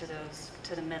to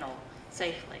the middle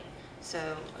safely.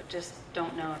 So I just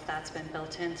don't know if that's been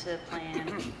built into the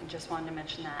plan. Just wanted to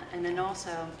mention that. And then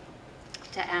also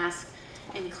to ask,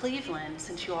 in Cleveland,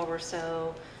 since you all were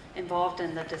so involved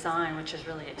in the design, which is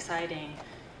really exciting,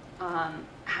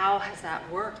 how has that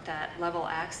worked, that level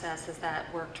access? Has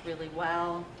that worked really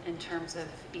well in terms of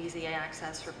easy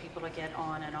access for people to get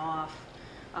on and off,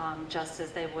 just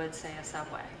as they would, say, a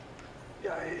subway?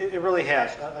 Yeah, it really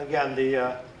has. Again,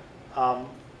 the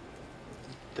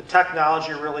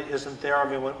technology really isn't there. I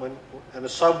mean, when in the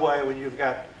subway, when you've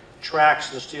got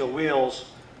tracks and steel wheels,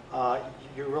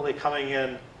 you're really coming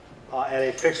in at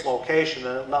a fixed location,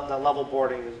 and that level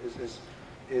boarding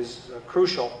is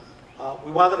crucial.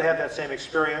 We wanted to have that same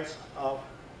experience.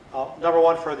 Number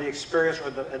one, for the experience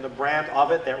and the brand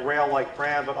of it, that rail-like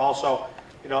brand, but also,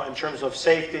 in terms of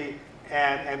safety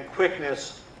and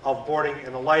quickness of boarding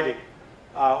and the lighting.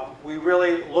 We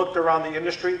really looked around the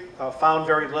industry, found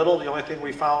very little. The only thing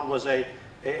we found was a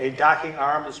docking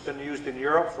arm that's been used in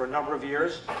Europe for a number of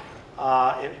years,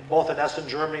 both in Essen,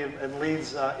 Germany, and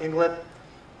Leeds, England.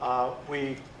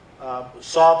 We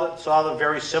saw the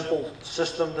very simple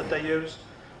system that they use.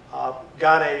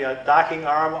 Got a docking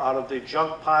arm out of the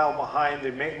junk pile behind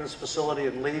the maintenance facility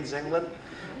in Leeds, England.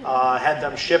 had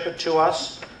them ship it to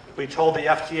us. We told the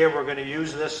FTA we're going to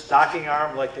use this docking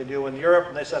arm like they do in Europe,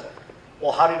 and they said,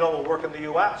 well, how do you know it will work in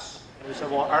the US? And we said,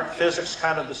 well, aren't physics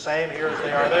kind of the same here as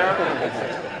they are there?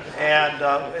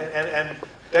 And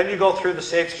then you go through the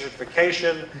safety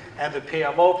certification and the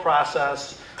PMO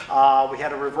process. We had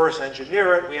to reverse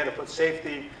engineer it. We had to put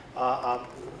safety,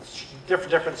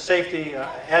 different safety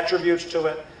attributes to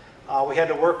it. We had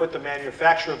to work with the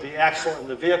manufacturer of the axle and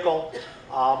the vehicle.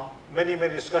 Many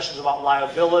discussions about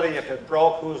liability. If it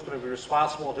broke, who was going to be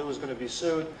responsible and who was going to be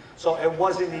sued. So it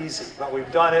wasn't easy, but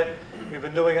we've done it. We've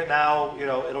been doing it now. You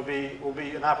know, we'll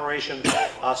be in operation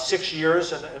 6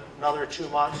 years and another 2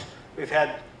 months. We've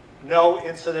had no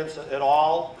incidents at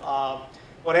all.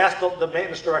 When I asked the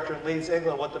maintenance director in Leeds,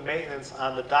 England, what the maintenance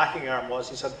on the docking arm was,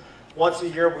 he said, once a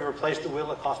year we replaced the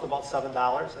wheel. It cost about $7.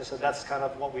 I said, that's kind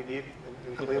of what we need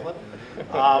in Cleveland.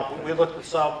 We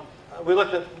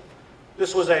looked at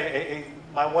this was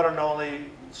my one and only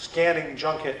scanning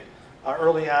junket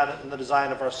early on in the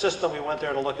design of our system. We went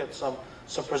there to look at some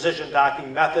precision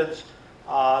docking methods.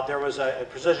 There was a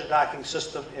precision docking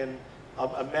system in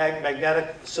a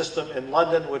magnetic system in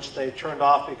London, which they turned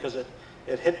off because it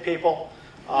hit people.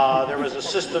 There was a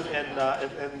system in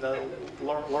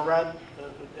Lorraine,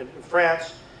 in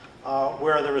France,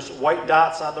 where there was white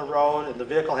dots on the road, and the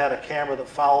vehicle had a camera that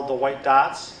followed the white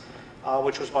dots,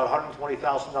 which was about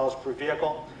 $120,000 per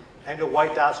vehicle. And the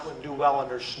white dots wouldn't do well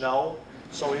under snow,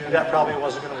 so we knew that probably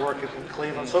wasn't going to work in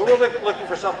Cleveland. So we're looking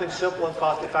for something simple and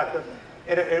cost-effective.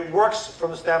 And it works from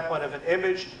the standpoint of an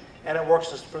image, and it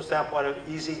works from the standpoint of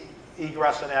easy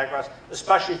egress and egress,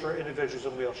 especially for individuals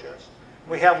in wheelchairs.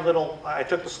 We have little, I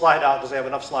took the slide out because I have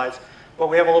enough slides, but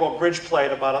we have a little bridge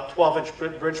plate, about a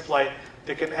 12-inch bridge plate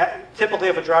that can, typically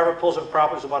if a driver pulls in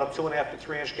properly, it's about a 2.5 to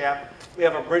 3-inch gap. We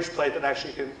have a bridge plate that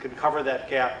actually can cover that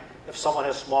gap if someone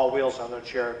has small wheels on their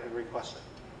chair and requests it.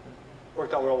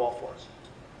 Worked out real well for us.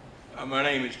 My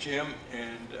name is Jim,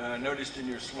 and I noticed in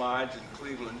your slides in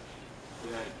Cleveland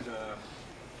that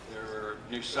there are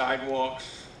new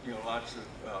sidewalks, you know, lots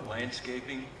of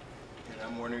landscaping, and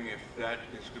I'm wondering if that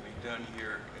is going to be done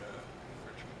here in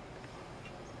Richmond.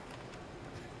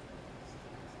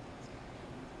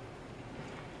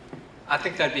 I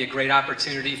think that'd be a great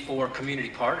opportunity for community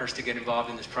partners to get involved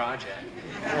in this project.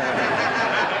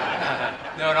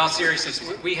 No, in all seriousness,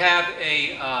 we have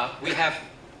a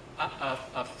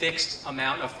fixed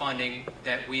amount of funding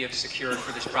that we have secured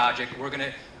for this project. We're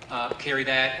going to carry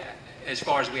that as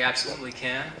far as we absolutely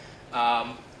can.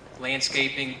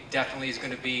 Landscaping definitely is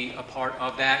going to be a part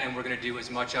of that, and we're going to do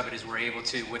as much of it as we're able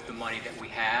to with the money that we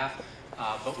have,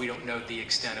 but we don't know the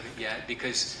extent of it yet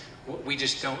because we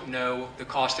just don't know the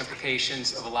cost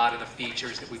implications of a lot of the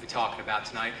features that we've been talking about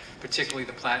tonight, particularly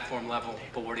the platform level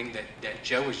boarding that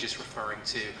Joe was just referring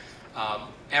to.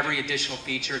 Every additional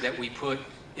feature that we put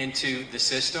into the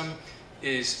system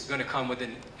is going to come with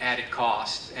an added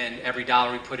cost, and every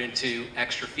dollar we put into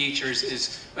extra features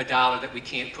is a dollar that we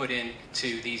can't put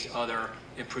into these other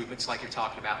improvements like you're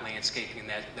talking about, landscaping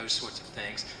and those sorts of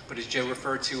things. But as Joe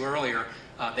referred to earlier,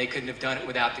 they couldn't have done it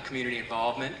without the community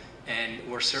involvement, and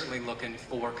we're certainly looking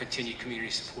for continued community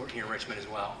support here in Richmond as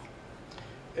well.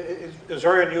 It's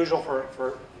very unusual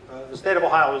for the state of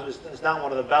Ohio is not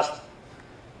one of the best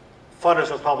funders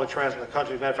of public transit in the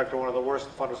country. As a matter of fact, they're one of the worst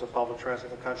funders of public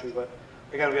transit in the country. But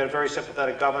again, we had a very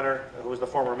sympathetic governor who was the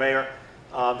former mayor.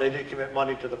 They did commit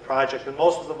money to the project, and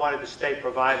most of the money the state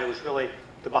provided was really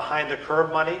the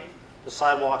behind-the-curb money, the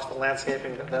sidewalks, the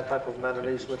landscaping, that type of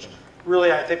amenities, which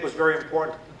really I think was very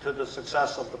important to the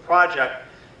success of the project,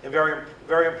 and very,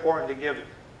 very important to give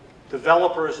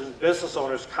developers and business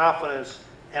owners confidence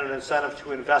and an incentive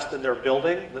to invest in their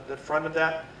building that fronted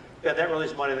that. Yeah, that really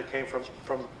is money that came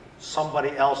from somebody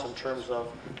else in terms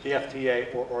of the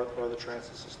FTA or the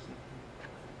transit system.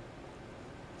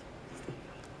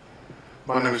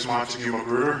 My name is Montague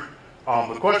Magruder.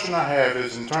 The question I have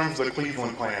is in terms of the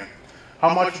Cleveland plan,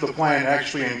 how much of the plan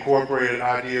actually incorporated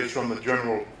ideas from the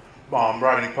general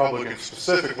riding public, and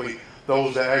specifically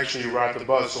those that actually ride the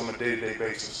bus on a day-to-day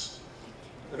basis?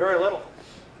 Very little.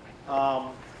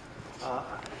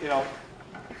 You know,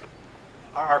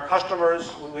 our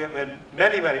customers, we have had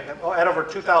many, had over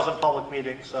 2,000 public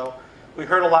meetings, so we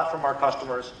heard a lot from our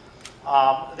customers.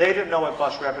 They didn't know what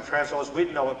bus rapid transit was. We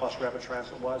didn't know what bus rapid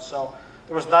transit was, so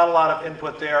there was not a lot of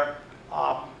input there.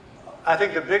 I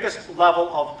think the biggest level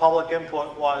of public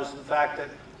input was the fact that,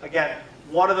 again,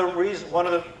 one of the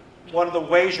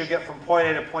ways you get from point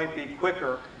A to point B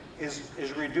quicker is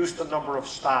reduce the number of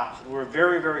stops. And we're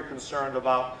very, very concerned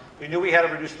about, we knew we had to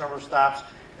reduce the number of stops,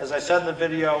 As I said in the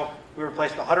video, we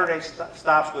replaced 108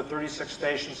 stops with 36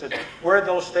 stations, and where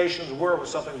those stations were was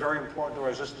something very important to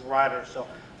our existing riders. So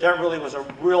that really was a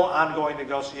real ongoing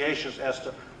negotiations as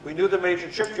to, we knew the major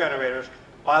trip generators,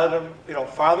 pilot them,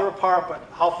 farther apart, but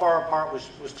how far apart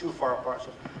was too far apart.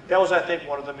 So that was, I think,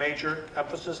 one of the major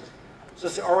emphasis.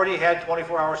 Since they already had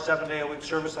 24-hour, 7-day-a-week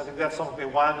service, I think that's something they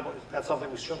wanted. That's something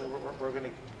we certainly we're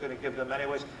going to give them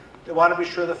anyways. They want to be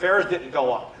sure the fares didn't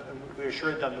go up. And we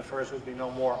assured them the fares would be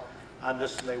no more on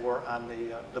this than they were on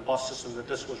the bus system that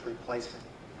this was replacing.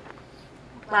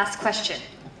 Last question.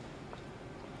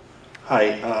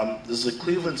 Hi, does the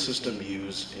Cleveland system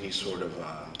use any sort of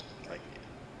like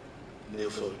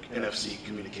near-field NFC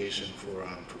communication for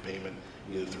payment,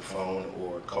 either through phone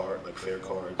or card, like fare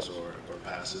cards or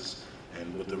passes?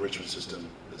 And with the Richmond system,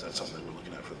 is that something that we're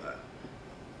looking at for that?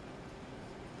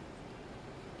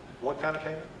 What kind of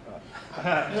payment?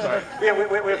 Sorry. Yeah,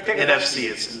 we have NFC,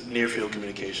 it's near-field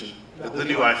communication. The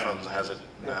new iPhones has it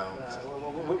now.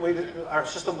 Our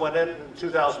system went in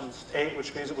 2008,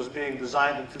 which means it was being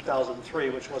designed in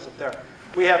 2003, which wasn't there.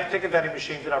 We have ticket vending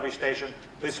machines at every station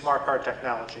with smart card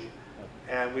technology.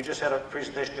 And we just had a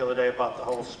presentation the other day about the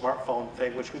whole smartphone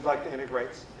thing, which we'd like to integrate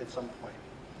at some point.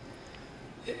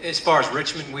 As far as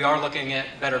Richmond, we are looking at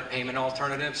better payment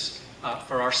alternatives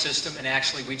for our system, and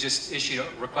actually we just issued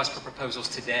a request for proposals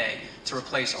today to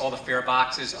replace all the fare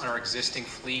boxes on our existing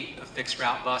fleet of fixed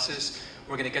route buses.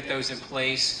 We're going to get those in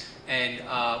place, and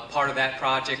part of that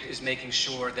project is making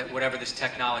sure that whatever this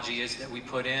technology is that we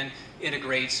put in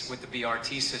integrates with the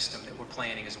BRT system that we're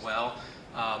planning as well.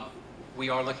 We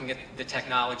are looking at the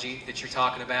technology that you're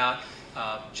talking about.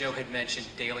 Joe had mentioned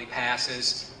daily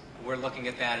passes. We're looking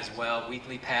at that as well,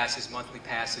 weekly passes, monthly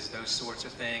passes, those sorts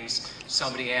of things.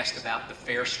 Somebody asked about the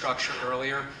fare structure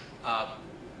earlier.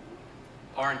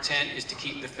 Our intent is to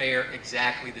keep the fare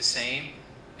exactly the same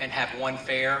and have one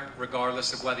fare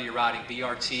regardless of whether you're riding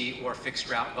BRT or a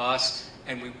fixed route bus.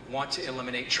 And we want to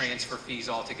eliminate transfer fees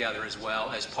altogether as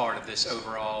well as part of this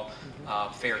overall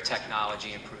fare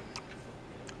technology improvement.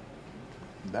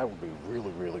 That would be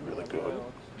really, really, really good.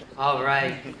 All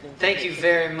right. Thank you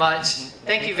very much.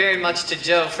 Thank you very much to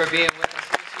Joe for being with us.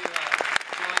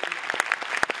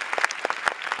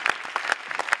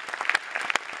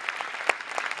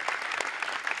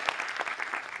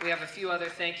 We have a few other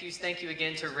thank yous. Thank you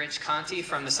again to Rich Conti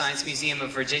from the Science Museum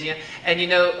of Virginia. And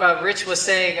Rich was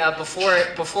saying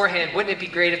beforehand, wouldn't it be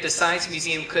great if the Science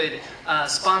Museum could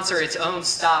sponsor its own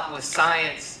stop with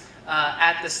science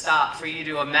at the stop for you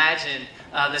to imagine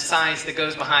the science that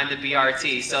goes behind the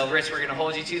BRT. So, Rich, we're going to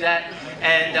hold you to that.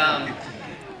 And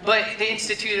but the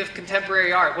Institute of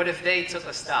Contemporary Art, what if they took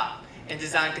a stop and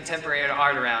designed contemporary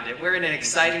art around it? We're in an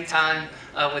exciting time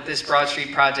with this Broad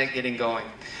Street project getting going.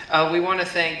 We want to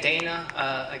thank Dana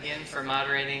again for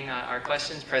moderating our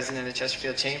questions, President of the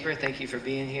Chesterfield Chamber. Thank you for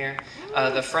being here.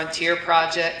 The Frontier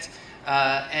Project.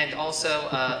 And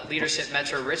also Leadership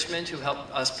Metro Richmond, who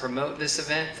helped us promote this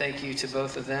event. Thank you to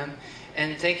both of them.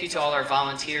 And thank you to all our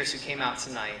volunteers who came out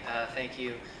tonight. Thank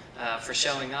you for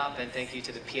showing up, and thank you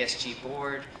to the PSG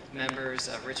board members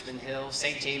of Richmond Hill,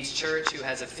 St. James Church, who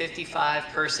has a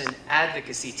 55-person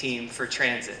advocacy team for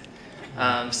transit.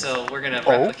 So we're going to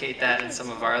replicate that in some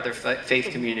of our other faith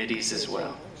communities as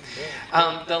well.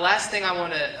 The last thing I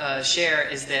want to share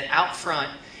is that out front,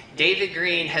 David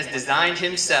Green has designed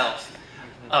himself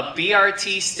a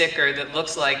BRT sticker that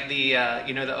looks like the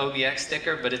the OBX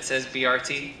sticker, but it says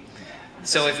BRT.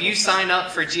 So if you sign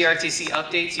up for GRTC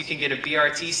updates, you can get a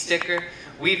BRT sticker.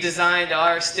 We've designed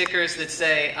our stickers that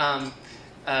say,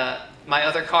 my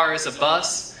other car is a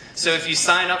bus. So if you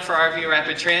sign up for RVA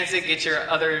Rapid Transit, get your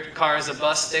other car is a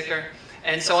bus sticker.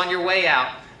 And so on your way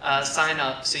out, sign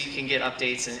up so you can get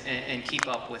updates and keep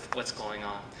up with what's going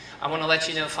on. I want to let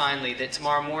you know finally that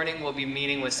tomorrow morning we'll be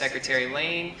meeting with Secretary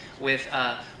Lane, with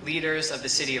leaders of the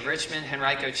City of Richmond,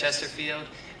 Henrico Chesterfield,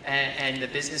 and the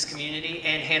business community,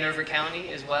 and Hanover County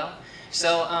as well.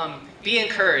 So be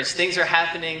encouraged. Things are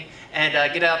happening, and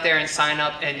get out there and sign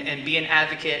up and be an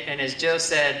advocate. And as Joe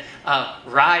said,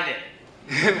 ride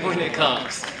it when it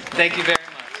comes. Thank you very much.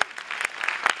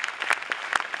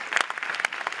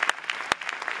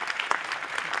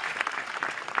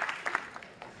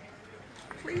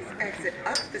 Please exit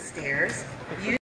up the stairs.